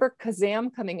 I remember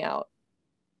Kazam coming out,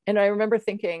 and I remember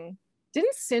thinking,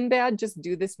 didn't Sinbad just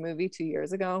do this movie 2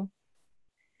 years ago?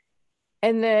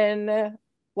 And then,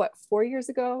 4 years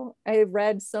ago, I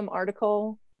read some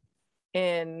article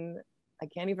I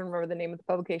can't even remember the name of the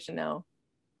publication now,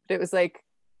 but it was like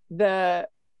the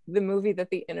movie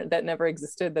that never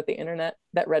existed, that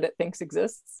Reddit thinks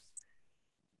exists.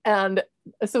 And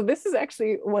so this is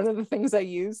actually one of the things I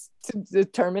use to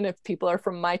determine if people are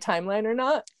from my timeline or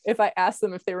not. If I ask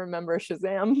them if they remember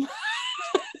Shazam.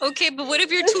 Okay, but what if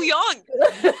you're too young?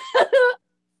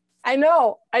 I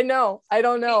know. I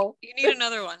don't know. You need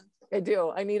another one. I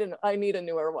do. I need a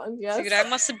newer one. Yes. Dude, I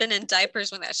must have been in diapers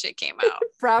when that shit came out.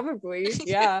 Probably.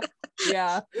 Yeah.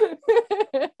 Yeah.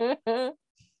 I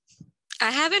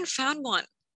haven't found one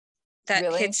that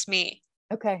Really? hits me.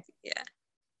 Okay. Yeah.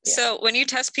 So when you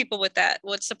test people with that,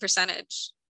 what's the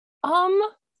percentage?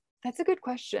 That's a good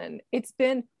question.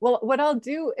 What I'll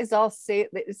do is I'll say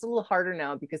it's a little harder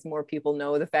now because more people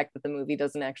know the fact that the movie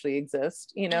doesn't actually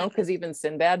exist, you know, because even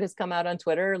Sinbad has come out on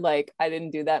Twitter like, I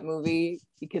didn't do that movie.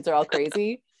 You kids are all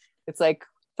crazy. It's like,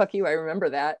 fuck you, I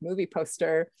remember that movie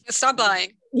poster. Stop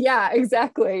lying. Yeah,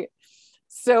 exactly.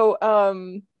 So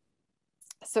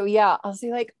yeah, I'll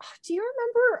say like, do you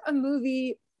remember a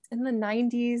movie in the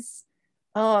 90s?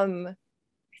 I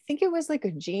think it was like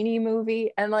a genie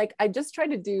movie, and like I just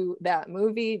tried to do that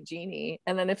movie Genie,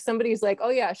 and then if somebody's like, oh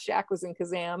yeah, Shaq was in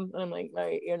Kazam, and I'm like,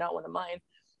 right, you're not one of mine.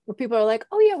 Or people are like,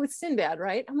 oh yeah, with Sinbad,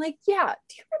 right? I'm like, yeah,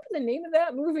 do you remember the name of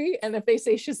that movie? And if they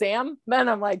say Shazam, then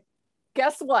I'm like,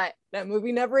 guess what, that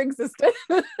movie never existed.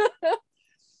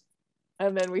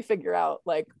 And then we figure out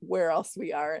like where else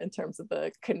we are in terms of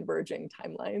the converging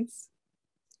timelines.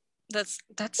 That's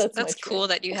cool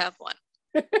that you have one.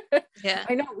 Yeah,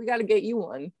 I know, we got to get you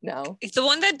one now. It's the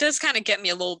one that does kind of get me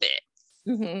a little bit.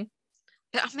 Mm-hmm.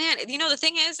 But, oh, man, you know, the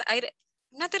thing is, I'm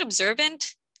not that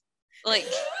observant. Like,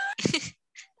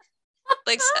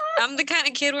 like I'm the kind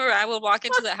of kid where I would walk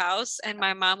into the house and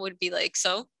my mom would be like,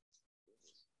 so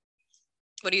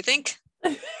what do you think?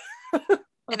 And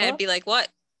I'd be like, what?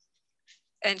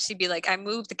 And she'd be like, I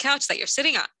moved the couch that you're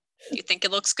sitting on. Do you think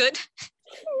it looks good?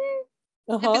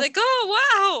 I'd be like,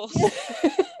 oh wow.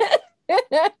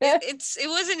 It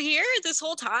wasn't here this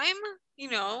whole time, you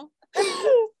know.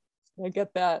 I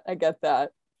get that.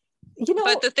 You know,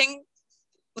 but the thing,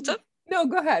 what's up? No,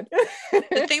 go ahead.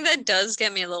 The thing that does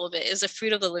get me a little bit is the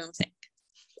Fruit of the Loom thing.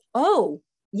 Oh,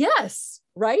 yes,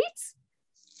 right?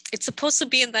 It's supposed to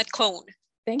be in that cone.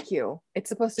 Thank you. It's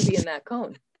supposed to be in that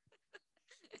cone.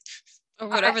 Or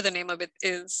whatever the name of it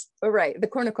is. Oh, right. The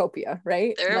cornucopia,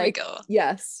 right? There we go.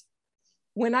 Yes.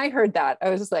 When I heard that, I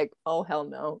was just like, oh, hell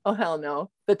no. Oh, hell no.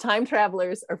 The time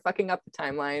travelers are fucking up the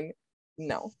timeline.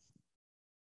 No.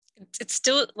 It's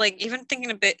still like, even thinking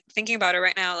about it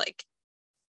right now, like,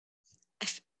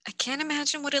 I can't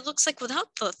imagine what it looks like without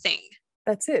the thing.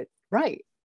 That's it. Right.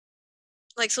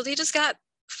 Like, so they just got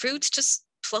fruits just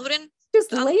floating.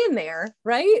 Just laying there,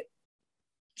 right?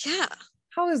 Yeah.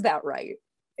 How is that right?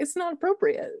 It's not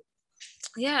appropriate.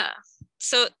 Yeah.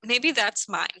 So maybe that's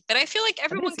mine. But I feel like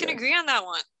everyone can agree on that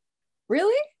one.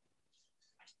 Really?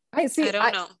 I see. I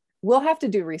don't know. We'll have to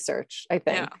do research, I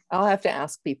think. Yeah. I'll have to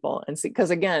ask people and see,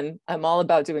 because again, I'm all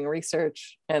about doing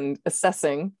research and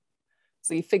assessing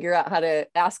So you figure out how to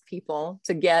ask people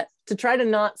to try to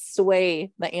not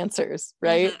sway the answers,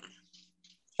 right? Mhm.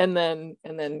 And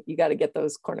then you got to get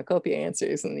those cornucopia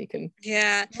answers, and you can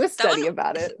Yeah, do a study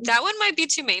about it. that one might be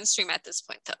too mainstream at this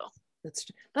point, though.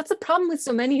 That's the problem with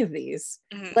so many of these.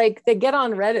 Mhm. Like they get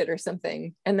on Reddit or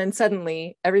something, and then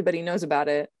suddenly everybody knows about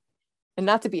it. And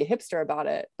not to be a hipster about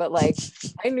it, but like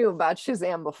I knew about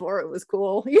Shazam before it was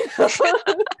cool. You know?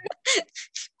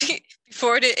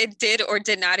 Before it did or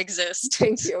did not exist.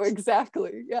 Thank you.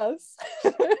 Exactly. Yes.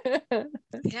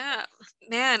 Yeah,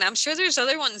 man, I'm sure there's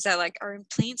other ones that like are in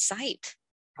plain sight.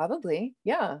 Probably.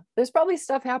 Yeah. There's probably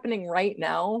stuff happening right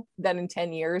now that in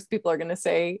 10 years people are going to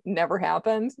say never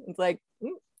happened. It's like,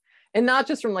 and not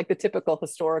just from like the typical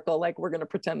historical, like we're going to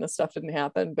pretend this stuff didn't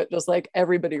happen, but just like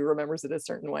everybody remembers it a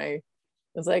certain way.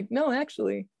 It's like, no,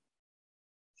 actually.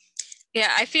 Yeah,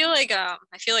 I feel like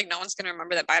no one's gonna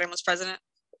remember that Biden was president.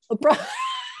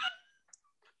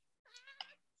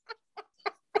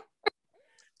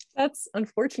 That's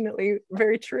unfortunately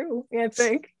very true. I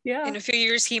think. Yeah. In a few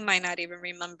years, he might not even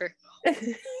remember.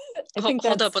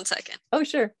 Hold up 1 second. Oh,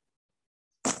 sure.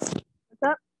 What's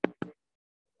up?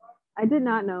 I did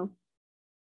not know.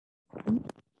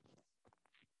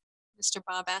 Mr.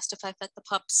 Bob asked if I fed the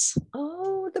pups.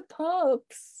 Oh, the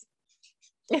pups.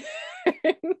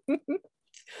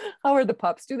 How are the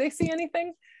pups? Do they see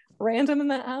anything random in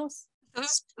that house?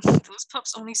 Those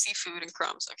pups only see food and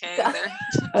crumbs, okay?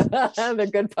 They're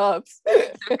good pups.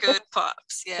 They're good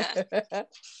pups, yeah.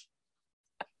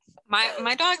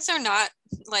 My dogs are not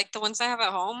like the ones I have at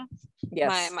home.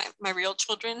 Yes. My real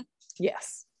children.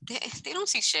 Yes. They don't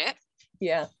see shit.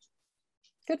 Yeah.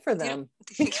 Good for them.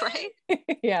 Right?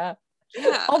 Yeah.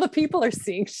 Yeah. All the people are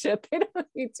seeing shit. They don't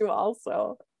need to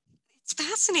also. It's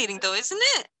fascinating though, isn't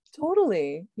it?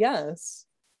 Totally. Yes.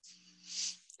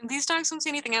 These dogs don't see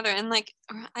anything either. And like,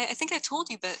 I think I told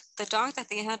you, but the dog that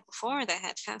they had before that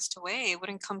had passed away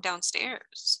wouldn't come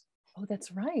downstairs. Oh, that's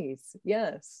right.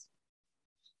 Yes.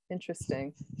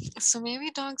 Interesting. So maybe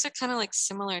dogs are kind of like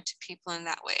similar to people in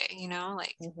that way, you know,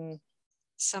 like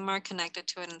some are connected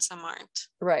to it and some aren't.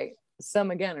 Right.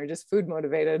 Some again are just food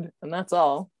motivated, and that's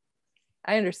all.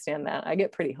 I understand that. I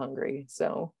get pretty hungry,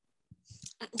 so.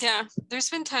 Yeah, there's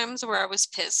been times where I was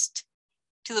pissed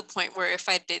to the point where if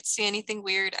I did see anything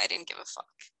weird, I didn't give a fuck.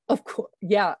 Of course.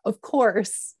 Yeah, of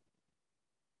course.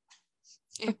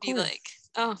 It'd be like,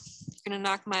 oh, you're gonna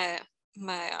knock my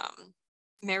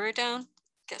mirror down?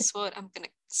 Guess what? I'm gonna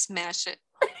smash it.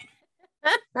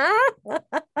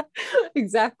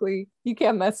 Exactly. You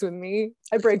can't mess with me.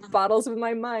 I break bottles with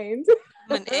my mind.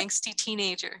 I'm an angsty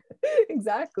teenager.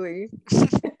 Exactly.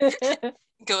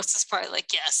 Ghost is probably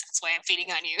like, yes, that's why I'm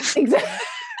feeding on you. Exactly.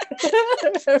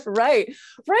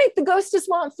 Right. The ghosts just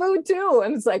want food too.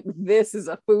 And it's like, this is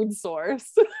a food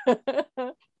source.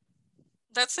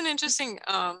 That's an interesting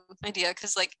idea,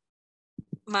 because like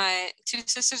my two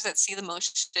sisters that see the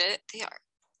most shit, they are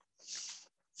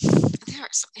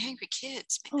some angry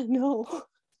kids, man. Oh no.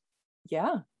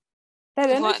 Yeah. That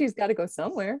energy's got to go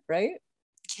somewhere, right?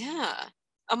 Yeah.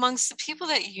 Amongst the people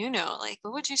that you know, like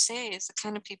what would you say is the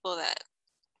kind of people that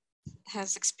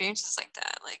has experiences like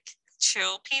that? Like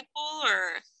chill people,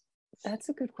 or? That's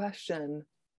a good question.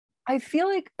 I feel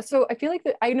like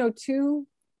that I know two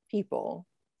people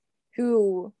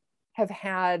who have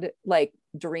had like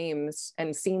dreams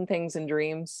and seen things in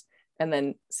dreams and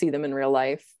then see them in real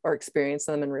life or experience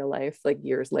them in real life like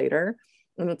years later.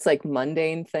 And it's like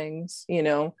mundane things, you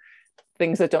know,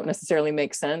 things that don't necessarily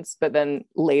make sense. But then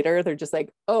later they're just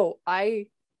like, oh, I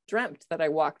dreamt that I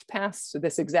walked past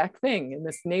this exact thing in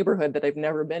this neighborhood that I've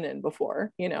never been in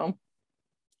before, you know.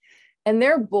 And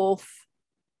they're both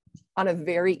on a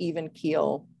very even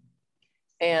keel,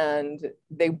 and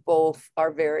they both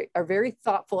are very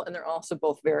thoughtful, and they're also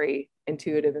both very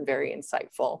intuitive and very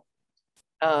insightful.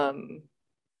 And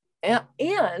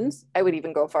I would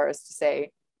even go far as to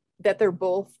say that they're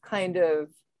both kind of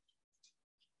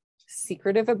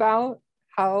secretive about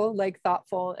how like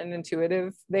thoughtful and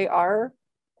intuitive they are,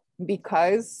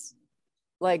 because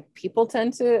like people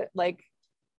tend to like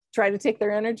try to take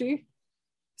their energy.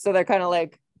 So they're kind of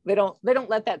like, they don't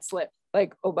let that slip.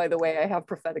 Like, oh, by the way, I have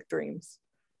prophetic dreams.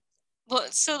 Well,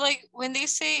 so like when they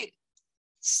say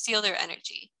steal their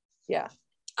energy. Yeah.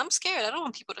 I'm scared. I don't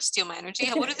want people to steal my energy.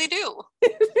 What do they do?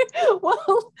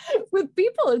 Well, with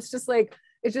people, it's just like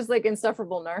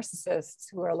insufferable narcissists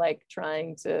who are like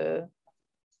trying to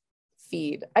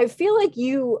feed. I feel like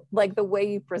you, like the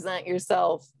way you present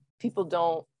yourself, people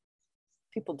don't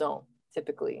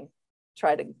typically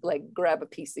try to like grab a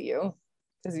piece of you,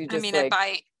 because you just I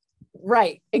bite.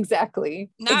 Right,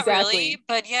 exactly. Not really,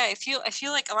 but yeah, I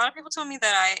feel like a lot of people tell me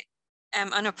that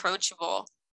am unapproachable.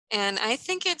 And I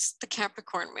think it's the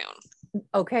Capricorn moon.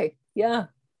 Okay. Yeah.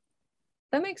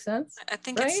 That makes sense. I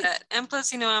think right? it's that. And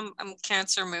plus, I'm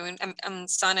Cancer moon. I'm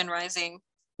sun and rising.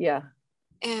 Yeah.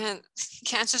 And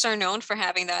Cancers are known for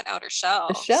having that outer shell.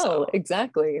 The shell, so.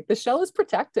 exactly. The shell is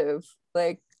protective.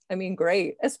 Like, I mean,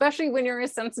 great. Especially when you're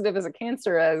as sensitive as a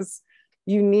Cancer as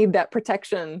you need that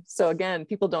protection. So again,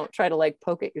 people don't try to like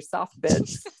poke at your soft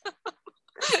bits.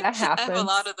 That happens. I have a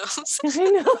lot of those. I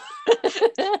know.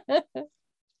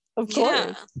 Of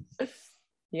course.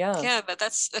 Yeah. Yeah, but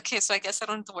that's okay. So I guess I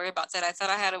don't have to worry about that. I thought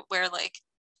I had to wear like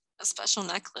a special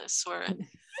necklace or.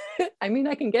 I mean,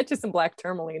 I can get you some black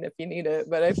tourmaline if you need it,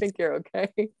 but I think you're okay.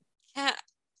 Yeah.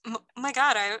 My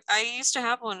God, I used to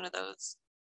have one of those,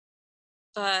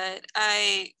 but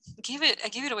I gave it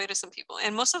away to some people,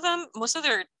 and most of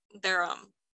their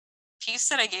piece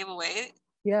that I gave away.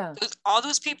 Yeah. All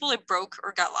those people, it broke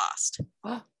or got lost.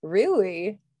 Oh,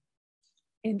 really?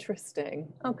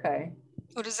 Interesting. Okay.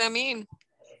 What does that mean?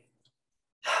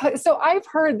 So I've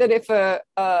heard that if a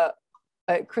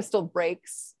crystal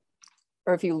breaks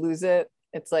or if you lose it,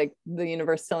 it's like the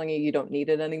universe telling you don't need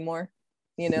it anymore.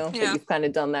 That you've kind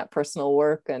of done that personal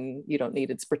work and you don't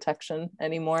need its protection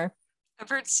anymore. I've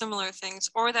heard similar things,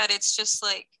 or that it's just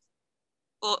like,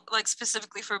 well, like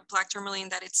specifically for black tourmaline,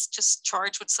 that it's just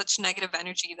charged with such negative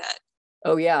energy that.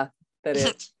 Oh yeah, that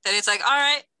it's like, all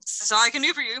right, this is all I can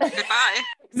do for you. Goodbye.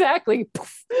 Exactly.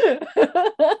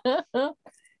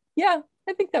 Yeah,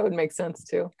 I think that would make sense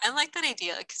too. I like that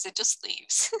idea because it just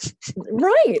leaves.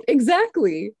 Right,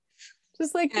 exactly.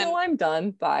 Just like, I'm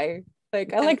done. Bye.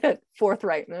 Like, I like that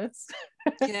forthrightness.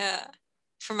 Yeah.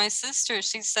 For my sister,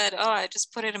 she said, oh, I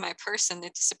just put it in my purse and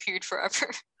it disappeared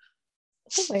forever.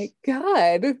 Oh my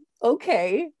God.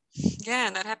 Okay. Yeah,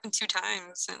 and that happened 2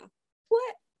 times. And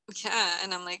what? Yeah,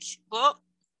 and I'm like, well.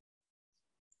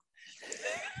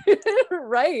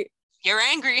 Right. You're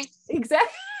angry.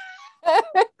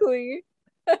 Exactly.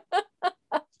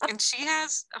 And she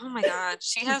has, oh my God,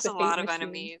 she has a lot of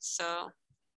enemies. So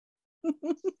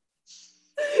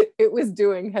it was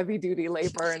doing heavy duty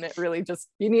labor, and it really just,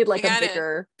 you need like a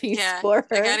bigger piece for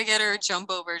her. I gotta get her a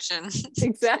jumbo version.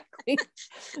 Exactly.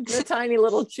 The tiny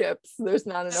little chips. There's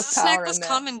not enough power in that.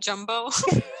 Come in jumbo.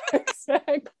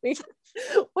 Exactly.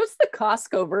 What's the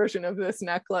Costco version of this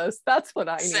necklace? That's what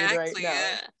I need right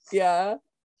now. Yeah.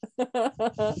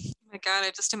 Oh my God,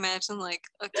 I just imagine like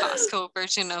a Costco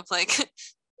version of like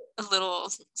a little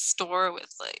store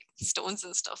with like stones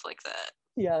and stuff like that.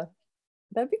 Yeah,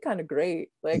 that'd be kind of great.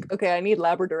 Like, okay, I need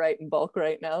labradorite in bulk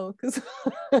right now because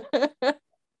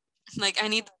like I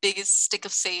need the biggest stick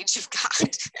of sage you've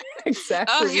got.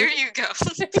 Exactly. Oh, here you go.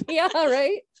 Yeah,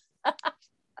 right.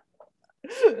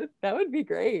 That would be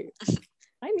great.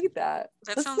 I need that.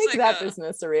 Let's make like that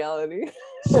business a reality.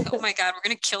 Oh my God, we're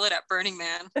gonna kill it at Burning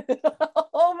Man.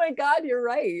 Oh my God, you're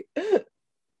right.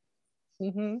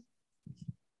 Mm-hmm.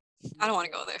 I don't want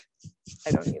to go there.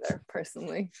 I don't either,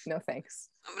 personally. No thanks.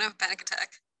 I'm gonna have a panic attack.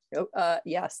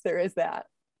 Yes, there is that.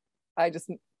 I just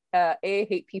A,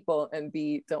 hate people, and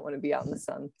B, don't want to be out in the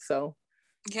sun. So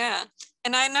yeah,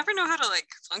 and I never know how to like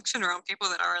function around people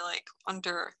that are like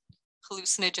under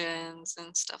hallucinogens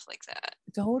and stuff like that.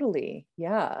 Totally.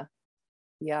 Yeah.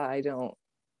 I don't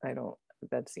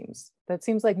that seems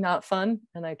like not fun,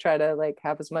 and I try to like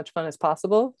have as much fun as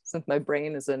possible since my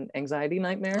brain is an anxiety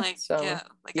nightmare. Like, so I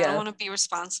don't want to be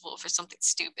responsible for something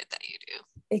stupid that you do.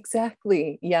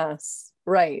 Exactly. Yes.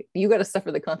 Right. You got to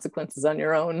suffer the consequences on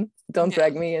your own. Don't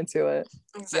drag me into it.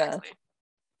 Exactly.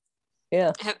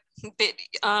 Yeah. But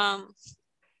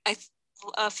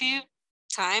a few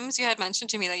times you had mentioned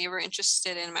to me that you were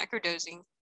interested in microdosing.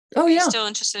 Oh, Are yeah. you still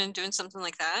interested in doing something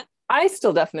like that? I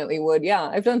still definitely would. Yeah.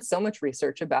 I've done so much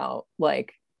research about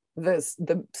like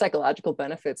the psychological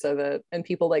benefits of it, and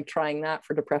people like trying that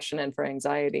for depression and for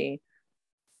anxiety.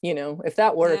 If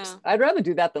that works, I'd rather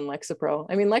do that than Lexapro.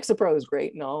 I mean, Lexapro is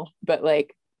great and all, but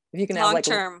like if you can have long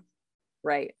term.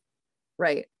 Right.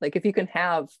 Like if you can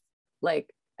have like,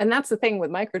 and that's the thing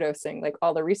with microdosing, like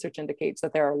all the research indicates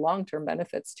that there are long-term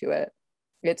benefits to it.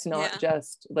 It's not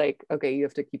just like, okay, you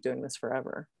have to keep doing this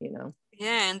forever,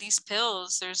 Yeah, and these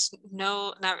pills, there's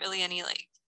not really any like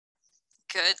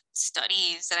good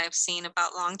studies that I've seen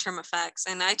about long-term effects,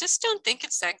 and I just don't think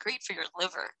it's that great for your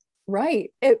liver.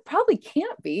 Right. It probably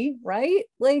can't be, right?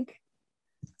 Like,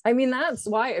 I mean, that's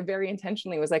why I very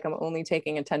intentionally was like, I'm only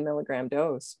taking a 10 milligram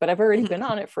dose, but I've already been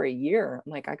on it for a year.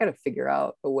 I'm like, I got to figure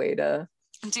out a way to.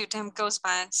 Dude, time goes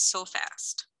by so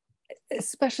fast.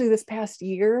 Especially this past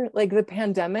year, like the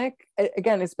pandemic,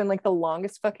 again, it's been like the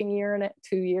longest fucking year in it,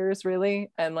 2 years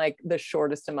really, and like the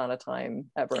shortest amount of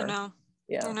time ever. I know.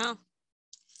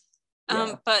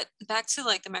 Yeah. But back to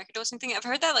like the microdosing thing, I've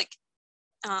heard that like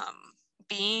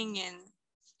being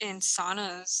in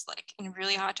saunas like in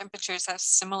really hot temperatures has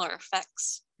similar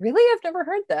effects. Really? I've never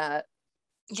heard that.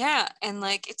 Yeah, and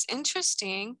like it's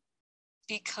interesting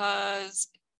because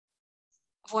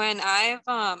when I've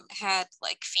had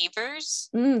like fevers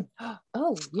Oh,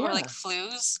 or like yeah.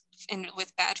 flus and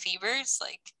with bad fevers,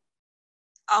 like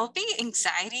I'll be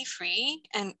anxiety free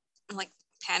and like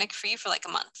panic free for like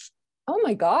a month. Oh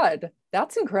my God.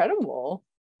 That's incredible.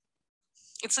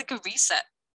 It's like a reset.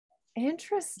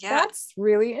 Interesting. Yeah. That's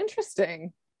really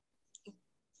interesting.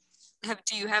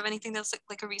 Do you have anything that's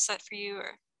like a reset for you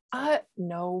or?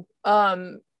 No.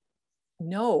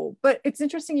 No, but it's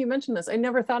interesting you mentioned this. I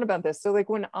never thought about this. So like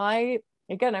when I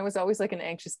was always like an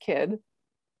anxious kid,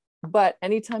 but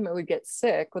anytime I would get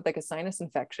sick with like a sinus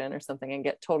infection or something and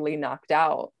get totally knocked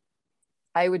out,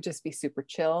 I would just be super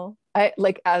chill. I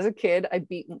like as a kid, I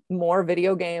beat more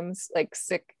video games like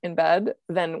sick in bed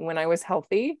than when I was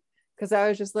healthy because I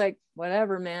was just like,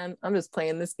 whatever, man, I'm just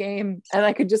playing this game. And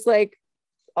I could just like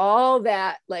all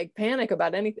that like panic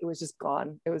about anything was just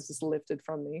gone. It was just lifted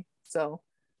from me. So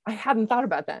I hadn't thought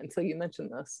about that until you mentioned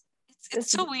this.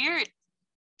 It's so weird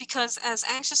because as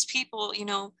anxious people, you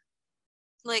know,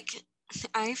 like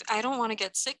I don't want to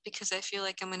get sick because I feel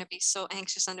like I'm going to be so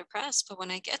anxious and depressed. But when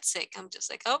I get sick, I'm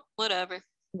just like, oh, whatever.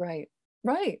 Right.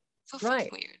 So Right. fucking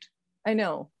weird. I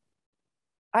know.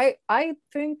 I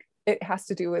think it has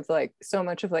to do with like so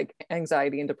much of like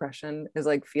anxiety and depression is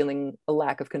like feeling a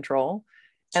lack of control.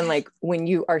 And like when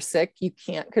you are sick, you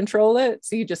can't control it.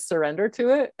 So you just surrender to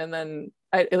it. And then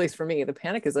at least for me, the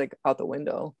panic is like out the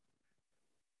window.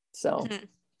 So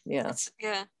yeah.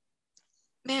 Yeah.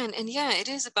 Man, and yeah, it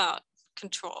is about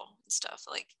control and stuff.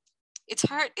 Like it's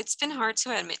hard. It's been hard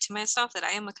to admit to myself that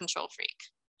I am a control freak.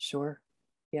 Sure.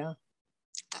 Yeah.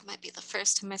 That might be the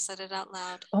first time I said it out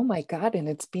loud. Oh my God, and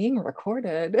it's being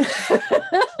recorded.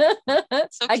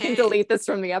 It's okay. I can delete this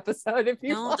from the episode if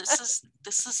you want. This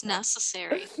is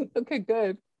necessary. Okay,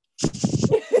 good.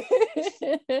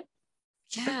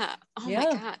 Yeah. Oh Yeah.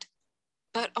 my God.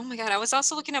 But oh my God, I was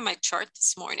also looking at my chart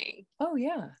this morning. Oh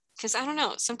yeah. Because I don't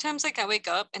know, sometimes like I wake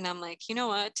up and I'm like, you know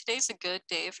what, today's a good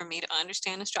day for me to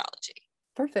understand astrology.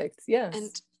 Perfect. Yes.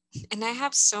 And I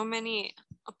have so many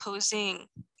opposing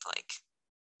like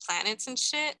planets and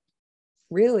shit.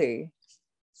 Really?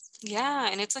 Yeah,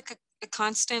 and it's like a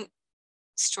constant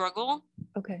struggle.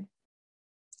 Okay.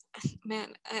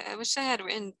 Man, I wish I had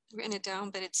written it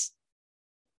down, but it's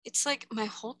like my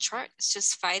whole chart is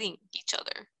just fighting each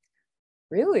other.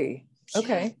 Really?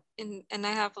 Okay. Yeah. And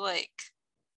I have like,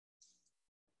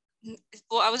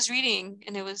 well, I was reading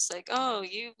and it was like, oh,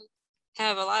 you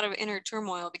have a lot of inner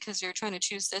turmoil because you're trying to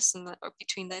choose this and that, or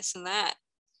between this and that.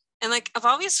 And like I've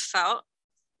always felt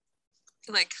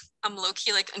like I'm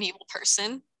low-key like an evil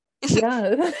person.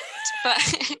 Yeah.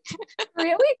 But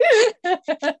really?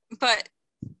 but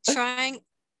trying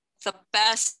the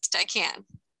best I can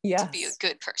Yes. to be a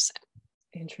good person.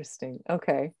 Interesting.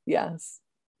 Okay. Yes.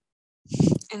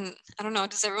 And I don't know,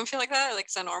 does everyone feel like that? Like,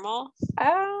 is that normal?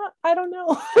 I don't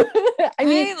know. I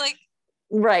mean, like,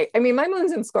 right. I mean, my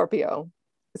moon's in Scorpio.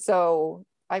 So,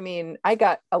 I mean, I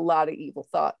got a lot of evil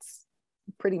thoughts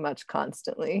pretty much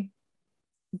constantly.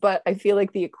 But I feel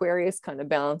like the Aquarius kind of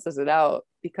balances it out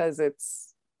because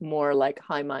it's more like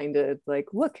high-minded, like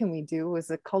what can we do as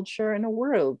a culture and a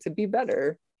world to be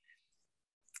better?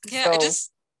 Yeah, so, I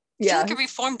just feel like a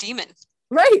reformed demon.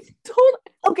 Right.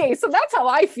 Okay, so that's how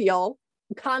I feel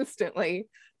constantly,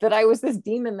 that I was this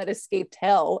demon that escaped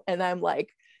hell and I'm like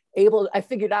I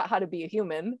figured out how to be a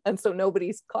human, and so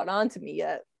nobody's caught on to me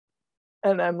yet.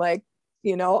 And I'm like,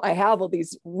 you know, I have all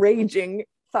these raging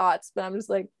thoughts, but I'm just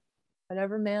like,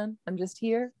 whatever, man, I'm just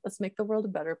here. Let's make the world a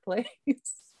better place.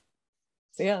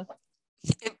 So, yeah.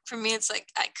 For me, it's like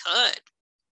I could,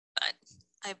 but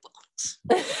I won't.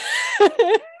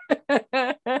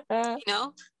 You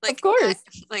know, like, of course.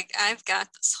 I've got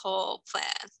this whole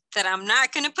plan that I'm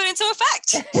not going to put into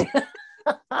effect.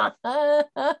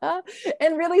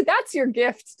 And really, that's your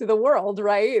gift to the world,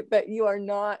 right? That you are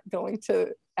not going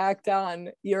to act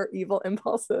on your evil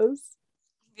impulses.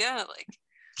 Yeah, like,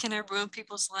 can I ruin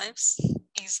people's lives?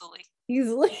 Easily.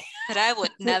 But I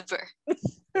would never.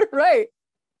 Right.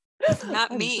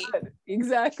 Not me. Good.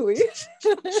 Exactly.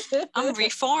 I'm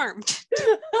reformed.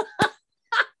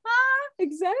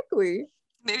 Exactly.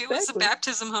 Maybe it was a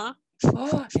baptism, huh?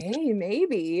 Oh, hey,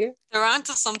 maybe. They're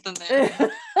onto something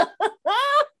there.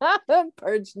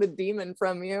 Purge the demon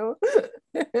from you.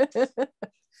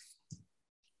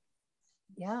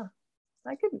 Yeah,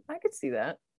 I could see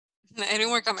that. I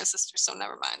didn't work on my sister, so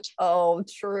never mind. Oh,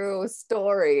 true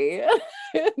story.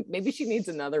 Maybe she needs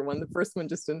another one. The first one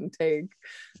just didn't take.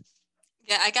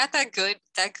 Yeah, I got that good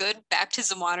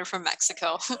baptism water from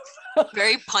Mexico.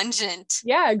 Very pungent.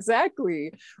 Yeah,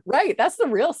 exactly. Right. That's the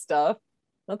real stuff.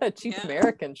 Not that cheap Yeah.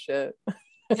 American shit.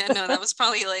 Yeah, no, that was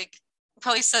probably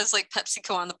says like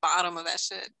PepsiCo on the bottom of that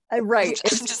shit. Right.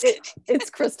 I'm just kidding. It's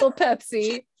Crystal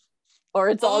Pepsi, or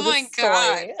it's all my just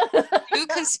God. soy. New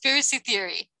conspiracy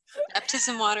theory.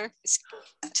 Baptism water is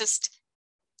just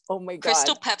Oh my God.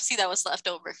 Crystal Pepsi that was left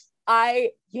over.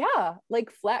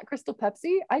 Like flat Crystal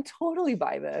Pepsi. I totally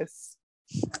buy this.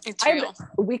 It's real.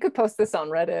 We could post this on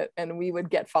Reddit and we would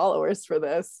get followers for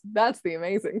this. That's the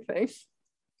amazing thing.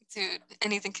 Dude,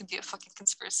 anything could be a fucking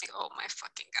conspiracy. Oh my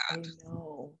fucking God. I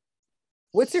know.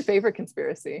 What's your favorite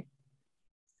conspiracy?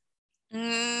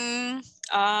 That's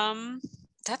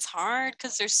hard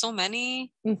because there's so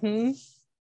many. Mm-hmm.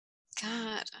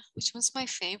 God, which one's my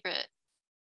favorite?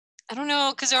 I don't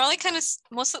know, because they're all like kind of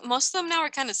most of them now are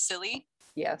kind of silly.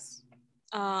 Yes.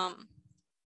 But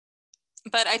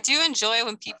I do enjoy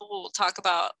when people will talk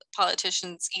about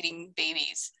politicians eating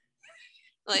babies.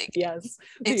 Like, yes,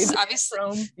 it's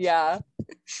obviously yeah.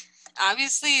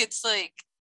 Obviously, it's like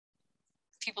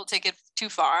people take it too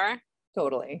far.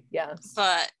 Totally. Yes.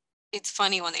 But it's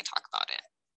funny when they talk about it.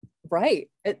 Right.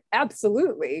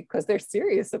 Absolutely, because they're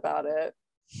serious about it.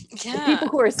 Yeah. The people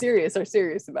who are serious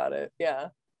about it. Yeah.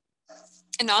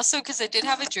 And also because I did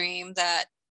have a dream that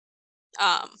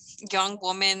young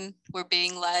women were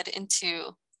being led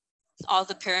into all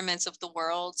the pyramids of the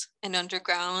world, and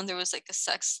underground there was like a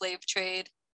sex slave trade,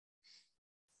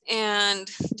 and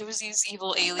there was these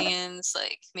evil aliens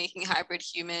like making hybrid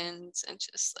humans and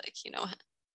just like, you know,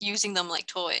 using them like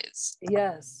toys.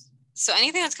 Yes. So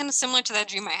anything that's kind of similar to that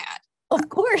dream I had, of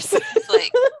course, it's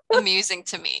like amusing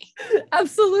to me.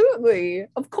 Absolutely,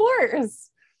 of course.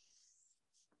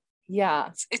 Yeah,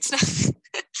 it's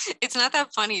not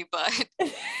that funny, but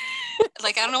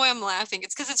like, I don't know why I'm laughing.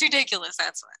 It's because it's ridiculous.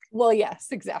 That's why. Well, yes,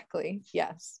 exactly.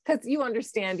 Yes, because you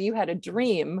understand you had a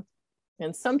dream,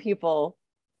 and some people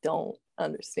don't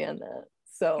understand that.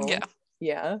 So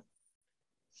yeah.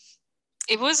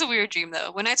 It was a weird dream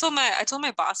though. When I told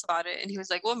my boss about it, and he was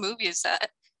like, "What movie is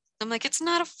that?" I'm like, "It's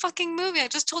not a fucking movie. I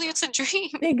just told you it's a dream."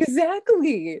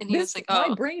 Exactly. And he was like, "Oh,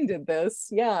 my brain did this."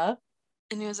 Yeah.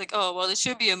 And he was like, "Oh, well, this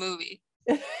should be a movie."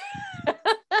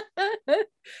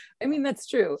 I mean, that's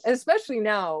true. Especially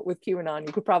now with QAnon,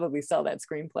 you could probably sell that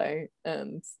screenplay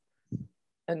and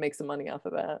make some money off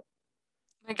of that.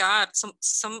 Oh my God,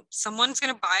 someone's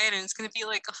gonna buy it, and it's gonna be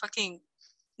like a fucking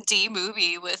D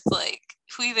movie with like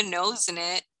who even knows in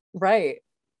it. Right.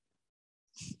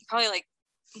 Probably like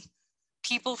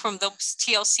people from those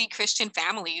TLC Christian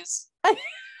families.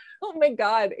 Oh my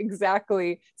God,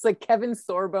 exactly. It's like Kevin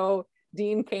Sorbo,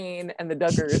 Dean Cain, and the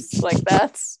Duggars. Like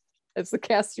that's the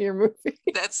cast of your movie.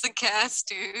 That's the cast,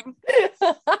 dude.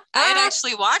 I'd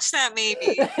actually watch that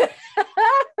maybe.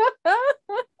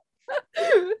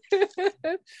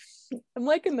 I'm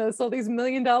liking this, all these $1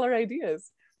 million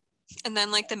ideas. And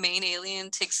then like the main alien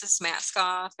takes his mask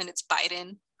off and it's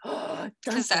Biden.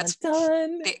 Because that's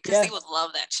done. Because they would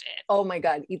love that shit. Oh my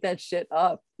God, eat that shit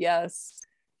up. Yes.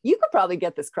 You could probably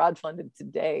get this crowdfunded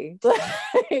today,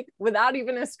 like, without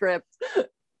even a script.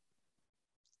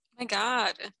 My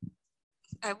God.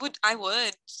 I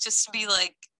would just be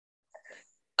like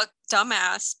a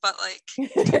dumbass, but like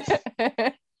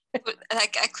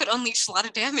I could unleash a lot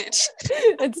of damage.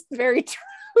 It's very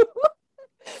true.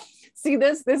 See,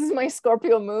 this is my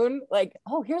Scorpio moon. Like,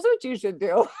 oh, here's what you should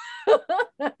do.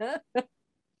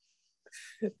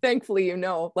 Thankfully, you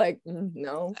know, like,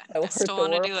 no, I still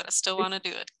want to do it. I still want to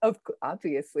do it.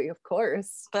 Obviously, of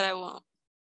course. But I won't.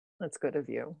 That's good of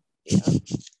you. Yeah.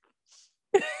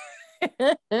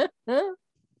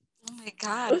 Oh my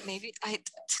God,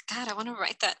 I want to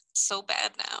write that so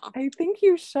bad now. I think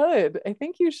you should.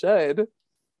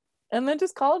 And then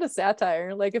just call it a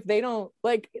satire. Like, if they don't,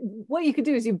 like, what you could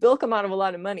do is you bilk them out of a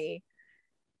lot of money.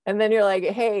 And then you're like,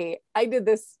 hey, I did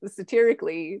this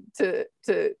satirically to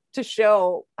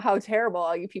show how terrible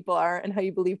all you people are and how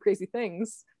you believe crazy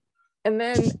things. And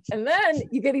then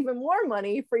you get even more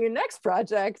money for your next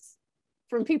project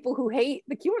from people who hate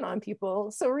the QAnon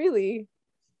people. So really,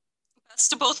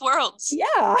 best of both worlds.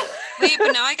 Yeah. Wait,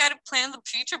 but now I got to plan the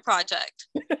future project.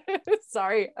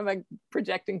 Sorry, am I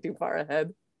projecting too far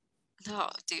ahead? No,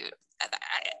 dude,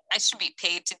 I should be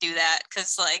paid to do that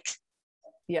because, like,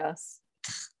 yes.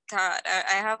 God,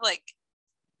 I have like,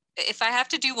 if I have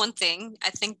to do one thing, I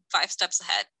think 5 steps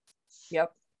ahead.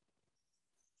 Yep.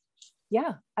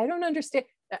 Yeah, I don't understand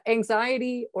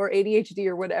anxiety or ADHD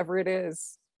or whatever it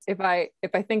is. If I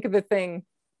think of a thing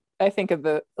I think of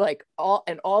the like all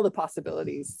the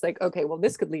possibilities. It's like, okay, well,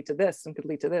 this could lead to this and could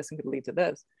lead to this and could lead to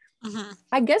this. Mhm.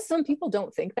 I guess some people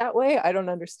don't think that way. I don't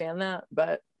understand that,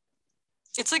 but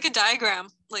It's like a diagram,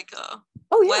 like a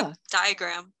oh yeah, web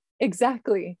diagram.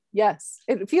 exactly. Yes.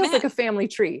 It feels Man. like a family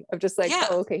tree of just like, Yeah.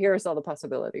 oh, okay, here's all the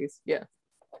possibilities. Yeah.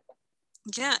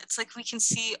 Yeah, it's like we can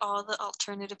see all the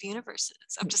alternative universes.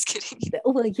 I'm just kidding.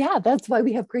 Well, yeah, that's why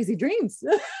we have crazy dreams.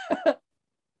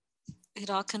 It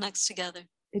all connects together.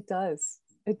 It does.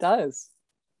 It does.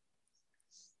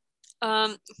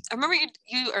 I remember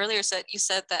you earlier said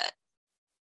that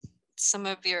some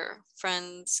of your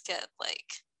friends get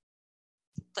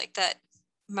like that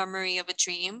memory of a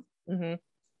dream. Hmm.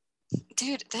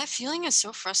 Dude, that feeling is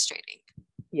so frustrating.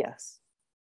 Yes.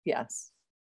 Yes.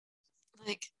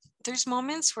 Like there's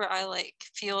moments where I like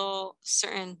feel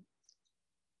certain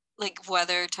like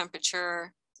weather,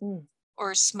 temperature, Mm.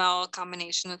 or smell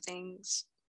combination of things,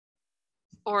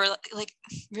 or like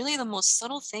really the most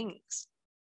subtle things.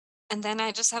 And then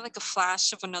I just have like a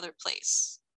flash of another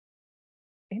place,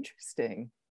 Interesting.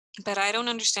 but I don't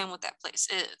understand what that place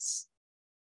is.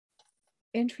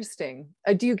 Interesting.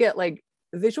 Do you get like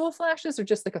visual flashes or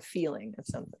just like a feeling of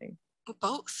something?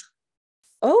 Both.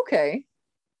 Okay.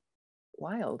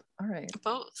 Wild. All right.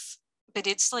 Both. But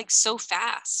it's like so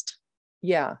fast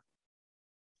Yeah.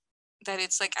 that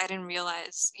it's like I didn't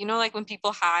realize. You know, like when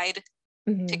people hide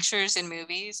Mhm. pictures in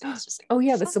movies, and it's just like, Oh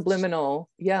yeah, the subliminal.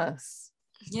 Yes.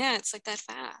 yeah, it's like that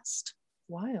fast.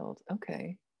 Wild.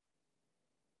 Okay.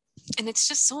 And it's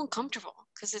just so uncomfortable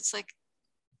because it's like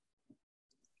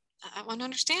I want to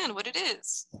understand what it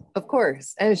is. Of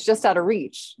course. And it's just out of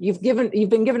reach. You've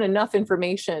been given enough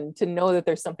information to know that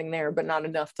there's something there, but not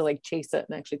enough to like chase it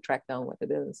and actually track down what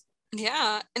it is.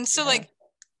 Yeah. And so Yeah. like,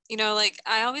 you know, like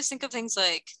I always think of things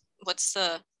like what's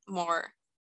the more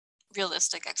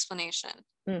realistic explanation?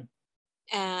 Mm.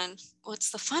 And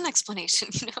what's the fun explanation,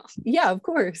 you know? Yeah, of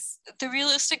course. The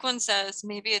realistic one says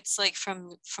maybe it's like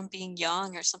from being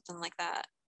young or something like that.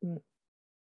 Mm.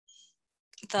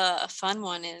 The fun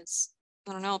one is,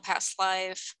 I don't know, past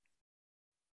life,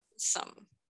 some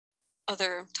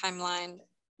other timeline,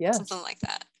 Yes. something like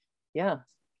that. Yeah.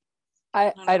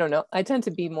 don't I know. don't know. I tend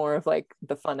to be more of like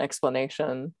the fun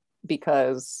explanation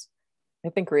because I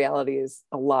think reality is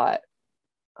a lot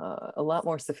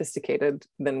more sophisticated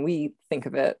than we think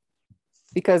of it.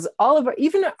 Because all of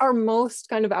even our most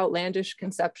kind of outlandish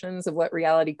conceptions of what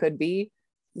reality could be,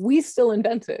 we still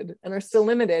invented and are still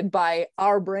limited by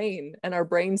our brain and our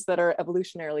brains that are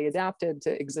evolutionarily adapted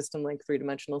to exist in like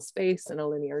three-dimensional space and a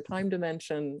linear time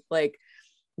dimension. Like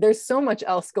there's so much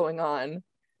else going on.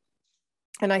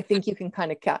 And I think you can kind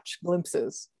of catch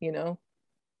glimpses, you know?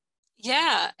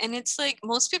 Yeah. And it's like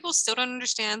most people still don't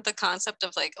understand the concept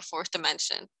of like a fourth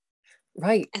dimension.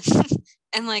 Right.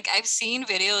 And like I've seen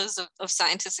videos of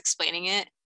scientists explaining it,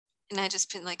 and I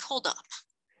just been like, hold up.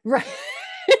 Right.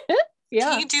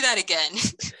 Yeah. Can you do that again?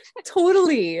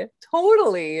 Totally. And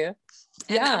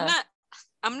Yeah.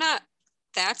 I'm not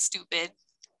that stupid.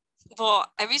 Well,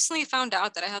 I recently found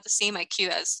out that I have the same IQ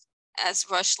as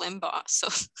Rush Limbaugh, so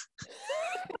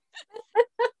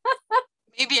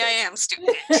maybe I am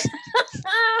stupid.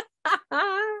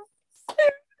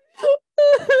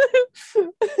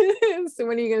 So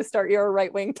when are you going to start your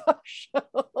right-wing talk show?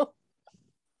 Oh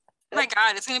my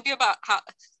God, it's gonna be about how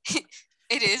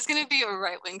it is gonna be a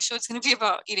right-wing show. It's gonna be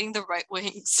about eating the right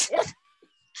wings.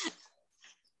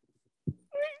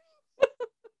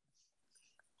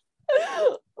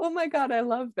 Oh my God, I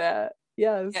love that.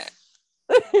 Yes. Yeah.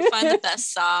 Find the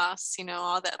best sauce, you know,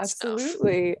 all that stuff.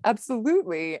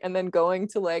 Absolutely. And then going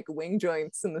to like wing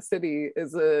joints in the city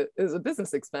is a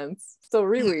business expense. So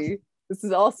really, this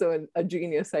is also a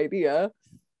genius idea.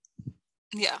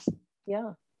 Yeah.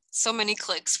 Yeah. So many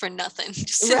clicks for nothing.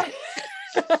 Just Right.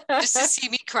 to see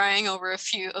me crying over a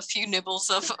few nibbles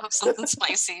of something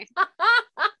spicy.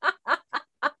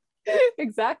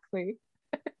 Exactly.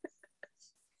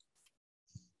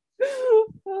 I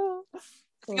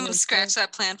think I'm gonna scratch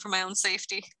that plan for my own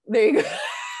safety. There you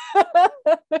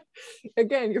go.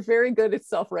 Again, you're very good at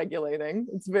self-regulating.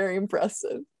 It's very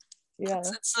impressive. Yeah.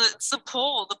 It's the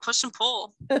pull, the push and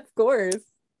pull. Of course.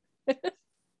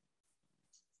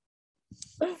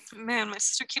 Man, my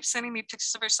sister keeps sending me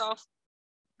pictures of herself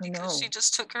because she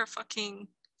just took her fucking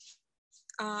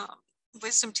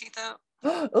wisdom teeth out.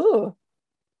 Oh,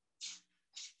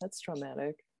 that's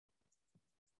traumatic.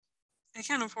 They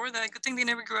can't afford that. Good thing they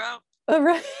never grew out. All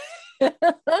right.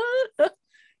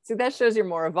 See, that shows you're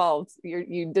more evolved.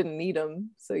 You didn't need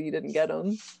them, so you didn't get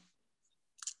them.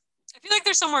 I feel like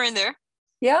they're somewhere in there.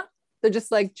 Yeah, they're just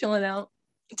like chilling out.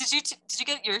 Did you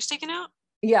get yours taken out?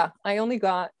 Yeah, I only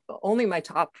my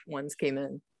top ones came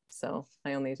in. So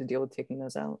I only had to deal with taking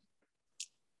those out.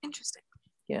 Interesting.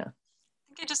 Yeah. I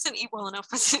think I just didn't eat well enough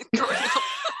as it growing up.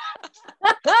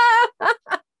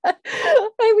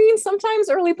 I mean, sometimes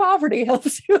early poverty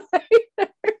helps you.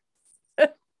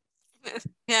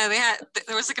 Yeah,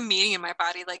 there was like a meeting in my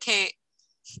body, like, hey,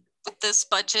 with this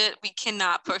budget, we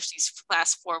cannot push these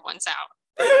last 4 ones out.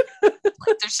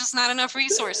 Like, there's just not enough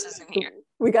resources in here.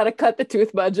 We got to cut the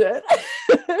tooth budget.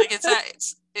 Like,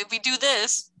 if we do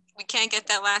this, we can't get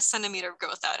that last centimeter of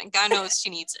growth out, and God knows she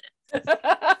needs it.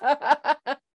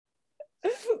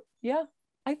 Yeah,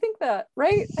 I think that,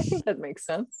 right? I think that makes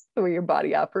sense, the way your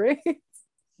body operates.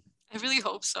 I really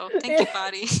hope so. Thank you,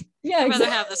 body. Yeah, I'd rather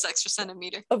have this extra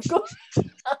centimeter. Of course.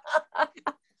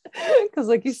 Because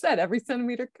like you said, every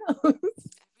centimeter counts. Every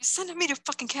centimeter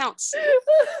fucking counts.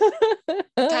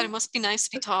 God, it must be nice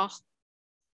to be tall.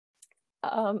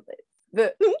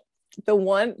 The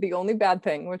only bad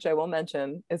thing, which I will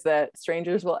mention, is that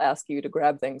strangers will ask you to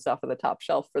grab things off of the top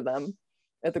shelf for them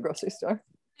at the grocery store.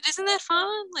 Isn't that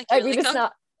fun? Like, I mean,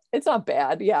 it's not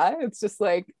bad. Yeah, it's just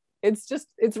like,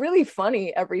 it's really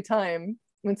funny every time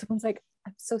when someone's like,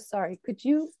 I'm so sorry, could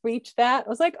you reach that? I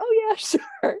was like, oh yeah,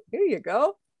 sure, here you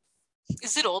go.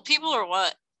 Is it old people or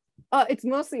what? It's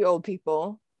mostly old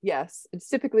people. Yes, it's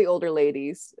typically older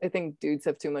ladies. I think dudes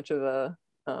have too much of a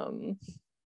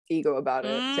ego about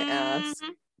it to ask.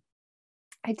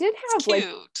 I did have like,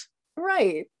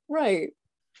 right.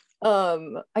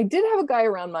 I did have a guy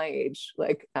around my age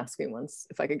like ask me once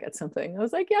if I could get something. I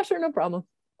was like, yeah, sure, no problem.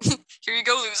 Here you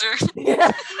go, loser.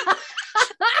 Yeah.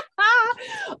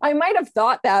 I might have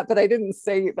thought that, but I didn't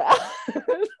say that.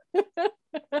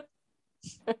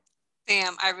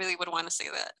 Damn, I really would want to say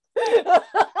that.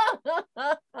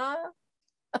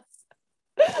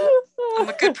 I'm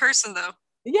a good person though.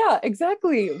 Yeah,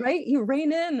 exactly. Right? You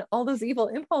rein in all those evil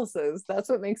impulses. That's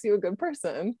what makes you a good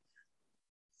person.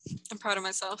 I'm proud of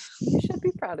myself. You should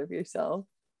be proud of yourself.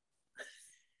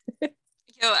 Yo,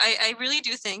 I really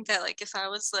do think that like if I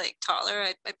was like taller,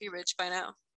 I'd be rich by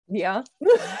now. Yeah.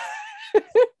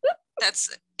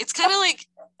 It's kind of like,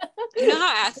 you know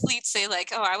how athletes say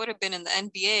like, oh, I would have been in the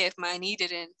NBA if my knee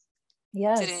didn't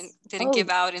give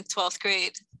out in 12th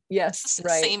grade. Yes,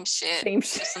 right. Same shit.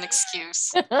 Just an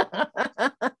excuse.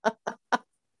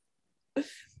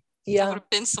 Yeah. I would have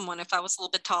been someone if I was a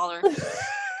little bit taller.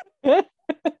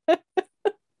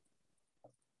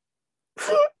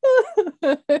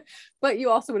 But you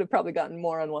also would have probably gotten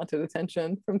more unwanted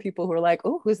attention from people who are like,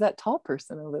 oh, who's that tall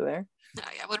person over there? Oh,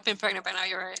 yeah, I would have been pregnant by now.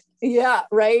 You're right. Yeah,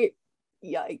 right.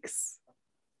 Yikes.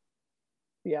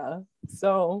 Yeah.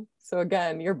 So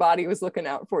again, your body was looking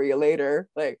out for you later.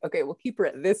 Like, okay, we'll keep her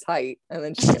at this height and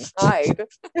then she can hide.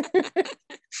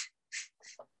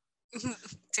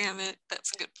 Damn it.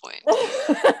 That's a good point.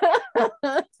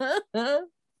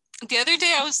 The other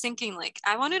day I was thinking like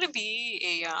I wanted to be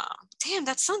a damn,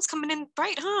 that sun's coming in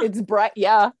bright, huh? It's bright.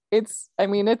 Yeah. It's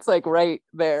like right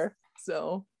there.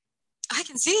 So I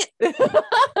can see it.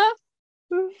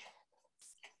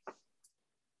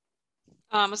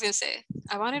 I was gonna say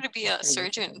I wanted to be a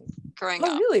surgeon growing up.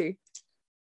 Oh, really?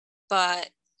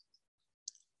 But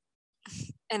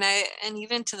and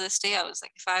even to this day I was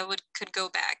like, if I could go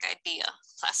back, I'd be a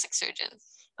plastic surgeon.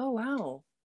 Oh wow.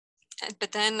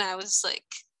 But then I was like,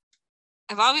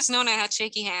 I've always known I had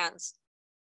shaky hands,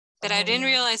 but I didn't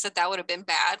realize that would have been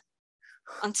bad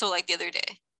until like the other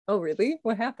day. Oh, really?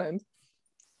 What happened?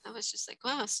 I was just like,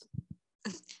 wow,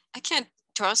 I can't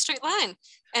draw a straight line.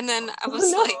 And then I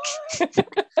was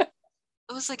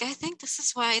like, I think this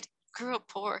is why I grew up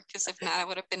poor, because if not, I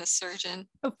would have been a surgeon.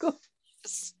 Of course.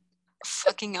 Just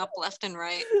fucking up left and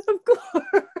right. Of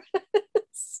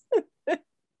course.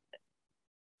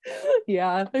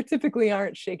 Yeah, there typically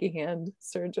aren't shaky hand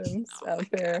surgeons out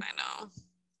there. God,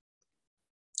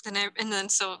 I know. And then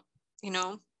so, you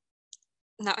know,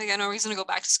 now I got no reason to go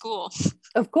back to school.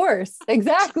 Of course,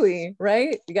 exactly,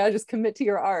 right? You gotta just commit to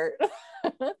your art.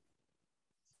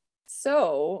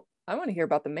 So I want to hear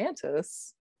about the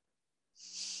mantis.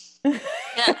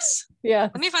 Yes. Yeah.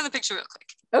 Let me find the picture real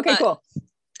quick. Okay, cool.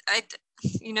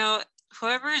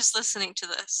 Whoever is listening to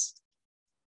this,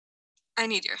 I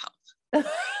need your help.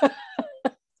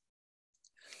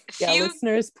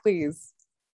 Listeners, please.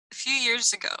 A few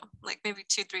years ago, like maybe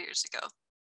 2-3 years ago,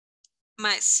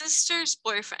 my sister's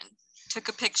boyfriend took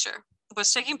a picture,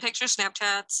 was taking pictures,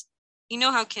 Snapchats. You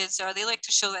know how kids are. They like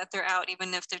to show that they're out,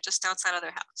 even if they're just outside of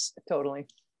their house. Totally.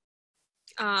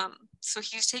 So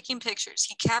he was taking pictures.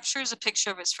 He captures a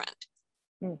picture of his friend.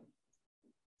 Mm.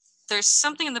 There's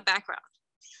something in the background.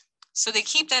 So they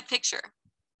keep that picture.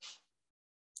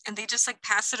 and they just like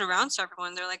pass it around to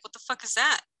everyone. They're like, what the fuck is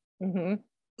that? Mm-hmm.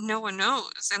 No one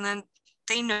knows. And then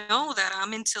they know that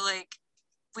I'm into like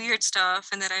weird stuff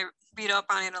and that I read up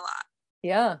on it a lot.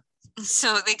 Yeah.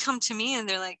 So they come to me and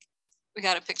they're like, we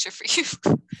got a picture for you.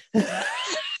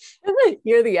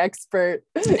 You're the expert.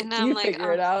 And I'm You like,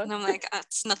 figure it out. and I'm like,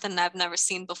 it's nothing I've never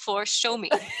seen before. Show me.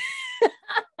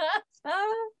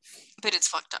 But it's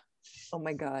fucked up. Oh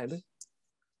my God.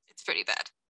 It's pretty bad.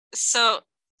 So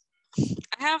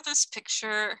I have this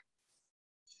picture,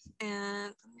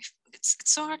 and it's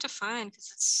so hard to find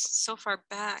because it's so far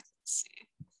back. Let's see.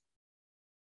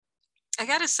 I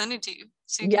gotta send it to you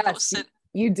so you can post it.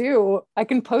 You do. I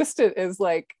can post it as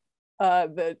like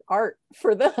the art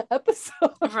for the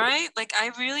episode. Right? Like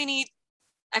I really need.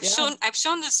 I've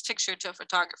shown this picture to a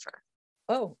photographer.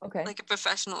 Oh, okay. Like a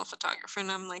professional photographer,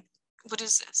 and I'm like, what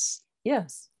is this?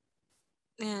 Yes.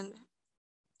 And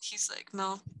he's like,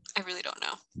 Mel, I really don't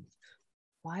know.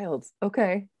 Wild.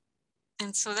 Okay.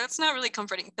 And so that's not really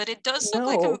comforting, but it does look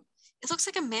like it looks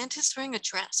like a mantis wearing a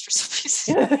dress for some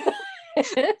reason.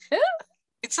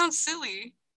 It sounds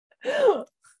silly.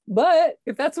 But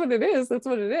if that's what it is, that's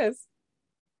what it is.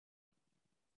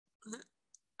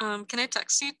 Can I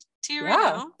text you to you right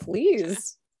now?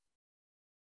 Please.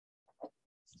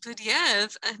 But yeah,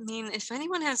 I mean, if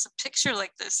anyone has a picture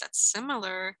like this that's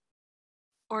similar,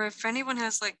 or if anyone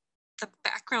has like the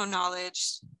background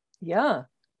knowledge, to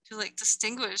like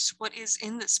distinguish what is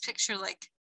in this picture, like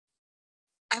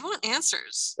I want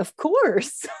answers. Of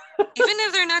course. Even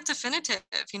if they're not definitive,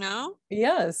 you know?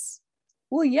 Yes.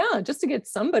 Well, yeah, just to get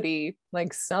somebody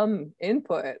like some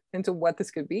input into what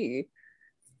this could be.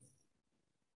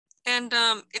 And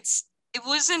it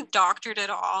wasn't doctored at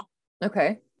all.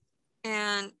 Okay.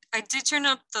 And I did turn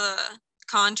up the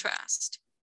contrast,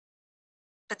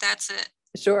 but that's it.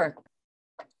 Sure.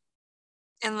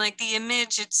 And like the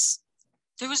image,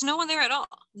 there was no one there at all.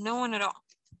 No one at all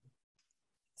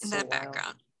in that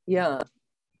background. Yeah.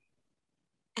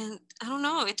 And I don't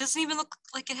know, it doesn't even look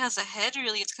like it has a head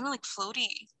really. It's kind of like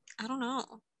floaty. I don't know.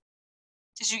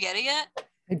 Did you get it yet?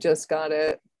 I just got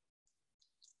it.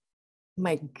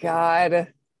 My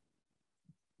God.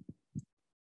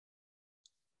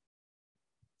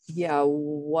 Yeah,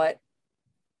 what?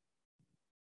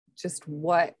 Just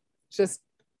what? Just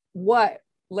what?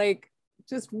 Like,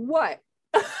 just what?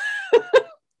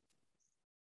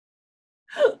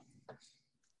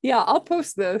 Yeah, I'll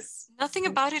post this. Nothing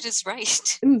about it is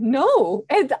right. No,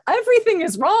 and everything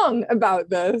is wrong about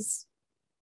this.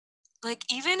 Like,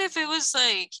 even if it was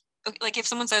like if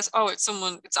someone says, oh, it's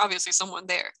obviously someone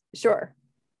there. Sure.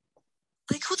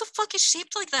 Like, who the fuck is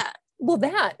shaped like that? Well,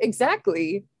 that,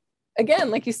 exactly.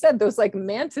 Again, like you said, those like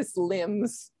mantis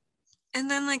limbs. And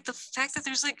then like the fact that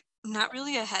there's like not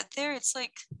really a head there, it's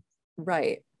like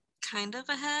right, kind of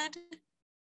a head.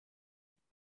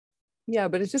 Yeah,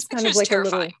 but it's just kind of like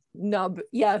terrifying. A little nub.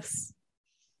 Yes.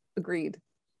 Agreed.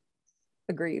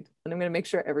 And I'm gonna make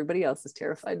sure everybody else is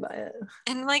terrified by it.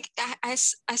 And like I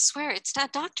swear it's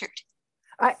not doctored.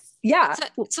 Yeah.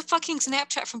 It's a fucking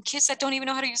Snapchat from kids that don't even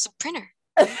know how to use a printer.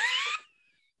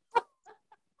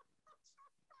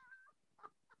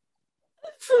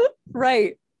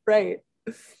 Right.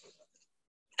 I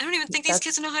don't even think these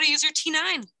kids know how to use their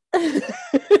T9.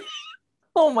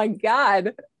 Oh my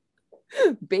God.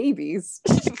 Babies.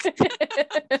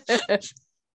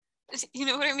 You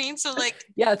know what I mean? So like,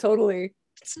 yeah, totally.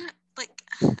 It's not like,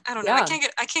 I don't know. Yeah.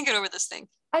 I can't get over this thing.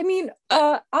 I mean,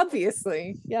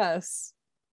 obviously, yes.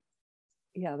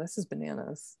 Yeah, this is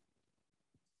bananas.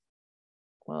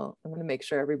 Well, I'm going to make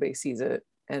sure everybody sees it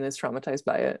and is traumatized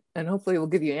by it, and hopefully we'll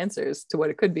give you answers to what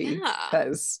it could be,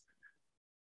 because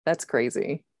that's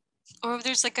crazy. Or if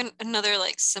there's like another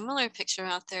like similar picture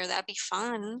out there, that'd be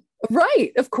fun.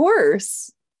 Right, of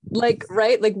course. Like,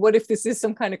 right, like what if this is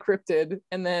some kind of cryptid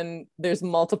and then there's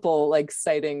multiple like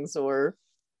sightings or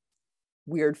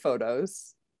weird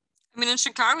photos? I mean, in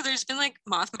Chicago, there's been like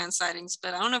Mothman sightings,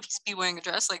 but I don't know if he's be wearing a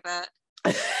dress like that.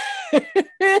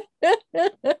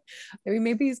 I mean,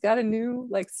 maybe he's got a new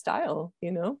like style,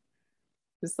 you know,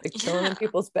 just like chilling in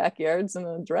people's backyards in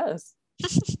a dress.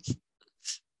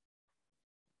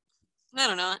 I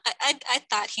don't know. I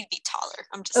thought he'd be taller.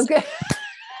 I'm just okay.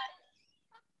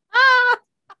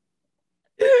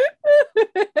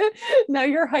 Now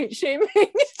you're height shaming.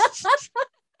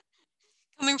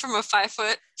 Coming from a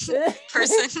 5-foot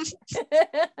person.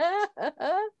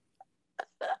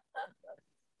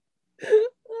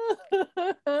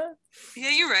 Yeah,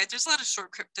 you're right. There's a lot of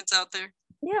short cryptids out there.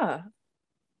 Yeah.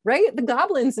 Right? The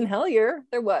goblins in Hellier,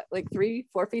 they're what, like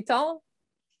 3-4 feet tall?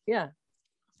 Yeah.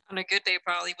 On a good day,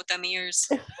 probably, with them ears.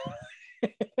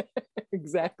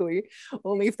 Exactly.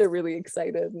 Only if they're really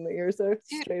excited and the ears are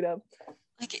straight up.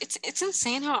 Like it's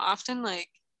insane how often like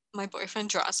my boyfriend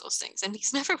draws those things and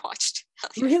he's never watched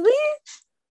Hellier. Really?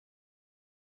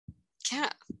 Yeah.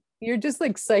 You're just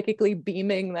like psychically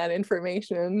beaming that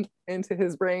information into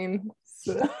his brain.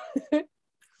 So.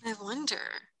 I wonder.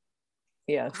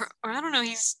 Yes. Or I don't know,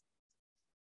 he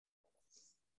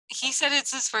said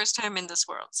it's his first time in this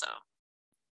world, so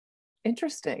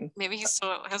Interesting. maybe he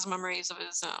still has memories of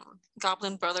his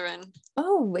goblin brother and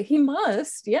Oh, he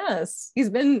must. Yes. He's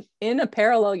been in a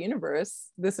parallel universe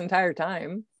this entire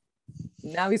time.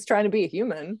 Now he's trying to be a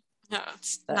human. no,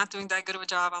 it's not doing that good of a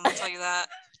job, I'm gonna tell you that.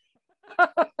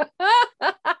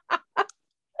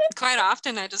 Quite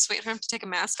often I just wait for him to take a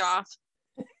mask off.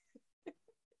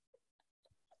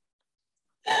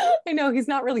 I know he's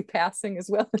not really passing as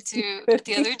well as Dude,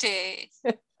 the other day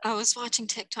I was watching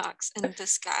TikToks and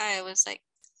this guy was like,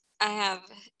 I have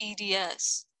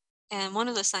EDS. And one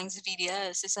of the signs of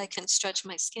EDS is I can stretch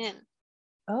my skin.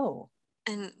 Oh.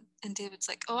 And David's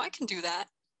like, oh, I can do that.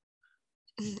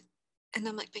 And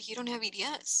I'm like, but you don't have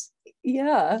EDS.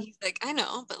 Yeah. And he's like, I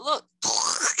know, but look.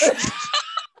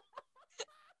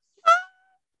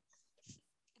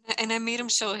 And I made him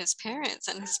show his parents,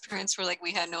 and his parents were like,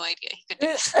 we had no idea he could do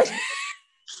that.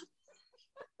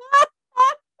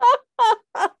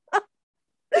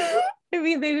 I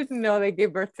mean, they didn't know they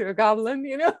gave birth to a goblin,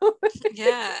 you know?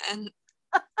 Yeah, and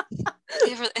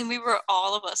we were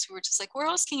all of us, we were just like, where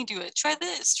else can you do it? Try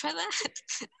this, try that.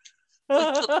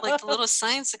 like the little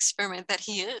science experiment that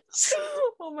he is.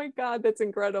 Oh my God, that's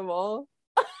incredible.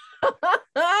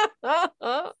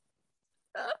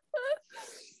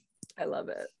 I love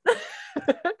it.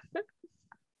 I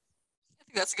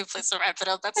think that's a good place to wrap it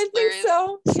up. That's I hilarious. think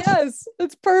so. Yes,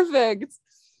 that's perfect.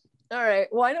 All right.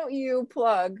 Why don't you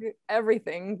plug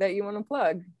everything that you want to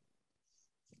plug?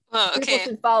 Well, okay. People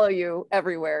should follow you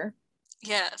everywhere.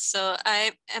 Yeah. So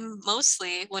I am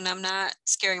mostly, when I'm not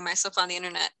scaring myself on the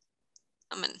internet,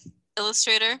 I'm an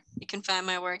illustrator. You can find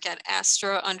my work at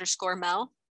astro_mel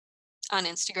on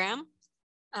Instagram.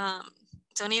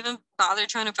 Don't even bother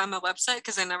trying to find my website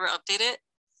because I never update it.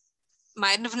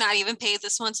 Might have not even paid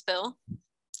this month's bill.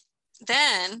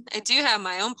 Then I do have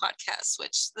my own podcast,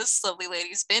 which this lovely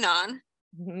lady's been on.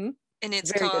 Mm-hmm. And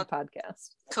it's very called good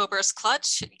podcast. Cobra's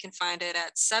Clutch. You can find it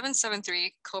at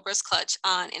 773 Cobra's Clutch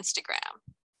on Instagram.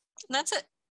 And that's it.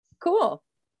 Cool.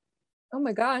 Oh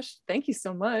my gosh. Thank you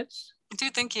so much.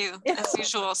 Dude, thank you. As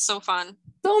usual, so fun.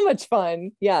 So much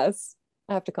fun. Yes.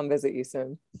 I have to come visit you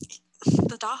soon.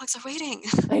 The dogs are waiting.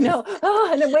 I know. Oh,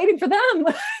 and I'm waiting for them.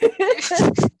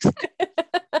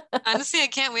 Honestly, I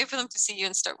can't wait for them to see you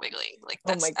and start wiggling. Like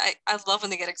that's I love when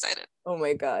they get excited. Oh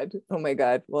my God. Oh my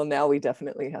God. Well, now we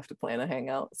definitely have to plan a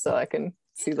hangout so I can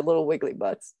see the little wiggly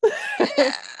butts.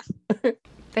 Yeah.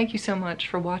 Thank you so much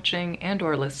for watching and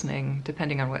or listening,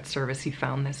 depending on what service you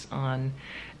found this on.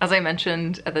 As I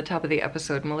mentioned at the top of the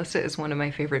episode, Melissa is one of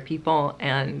my favorite people,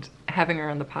 and having her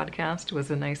on the podcast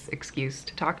was a nice excuse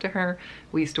to talk to her.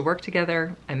 We used to work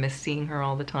together. I miss seeing her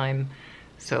all the time.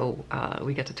 So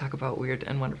we get to talk about weird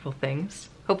and wonderful things.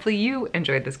 Hopefully you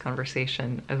enjoyed this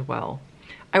conversation as well.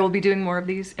 I will be doing more of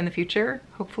these in the future,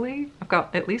 hopefully. I've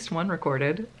got at least one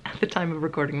recorded at the time of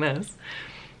recording this.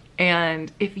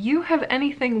 And if you have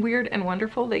anything weird and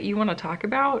wonderful that you want to talk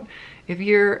about, if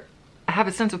you have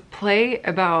a sense of play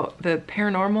about the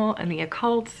paranormal and the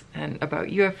occult and about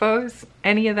UFOs,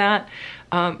 any of that,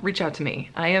 reach out to me.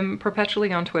 I am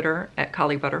perpetually on Twitter at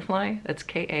Kali Butterfly. That's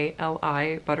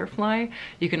Kali Butterfly.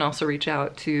 You can also reach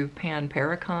out to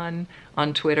PanParacon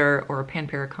on Twitter or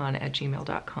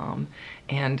panparacon@gmail.com,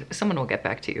 and someone will get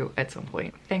back to you at some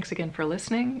point. Thanks again for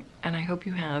listening, and I hope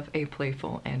you have a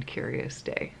playful and curious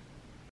day.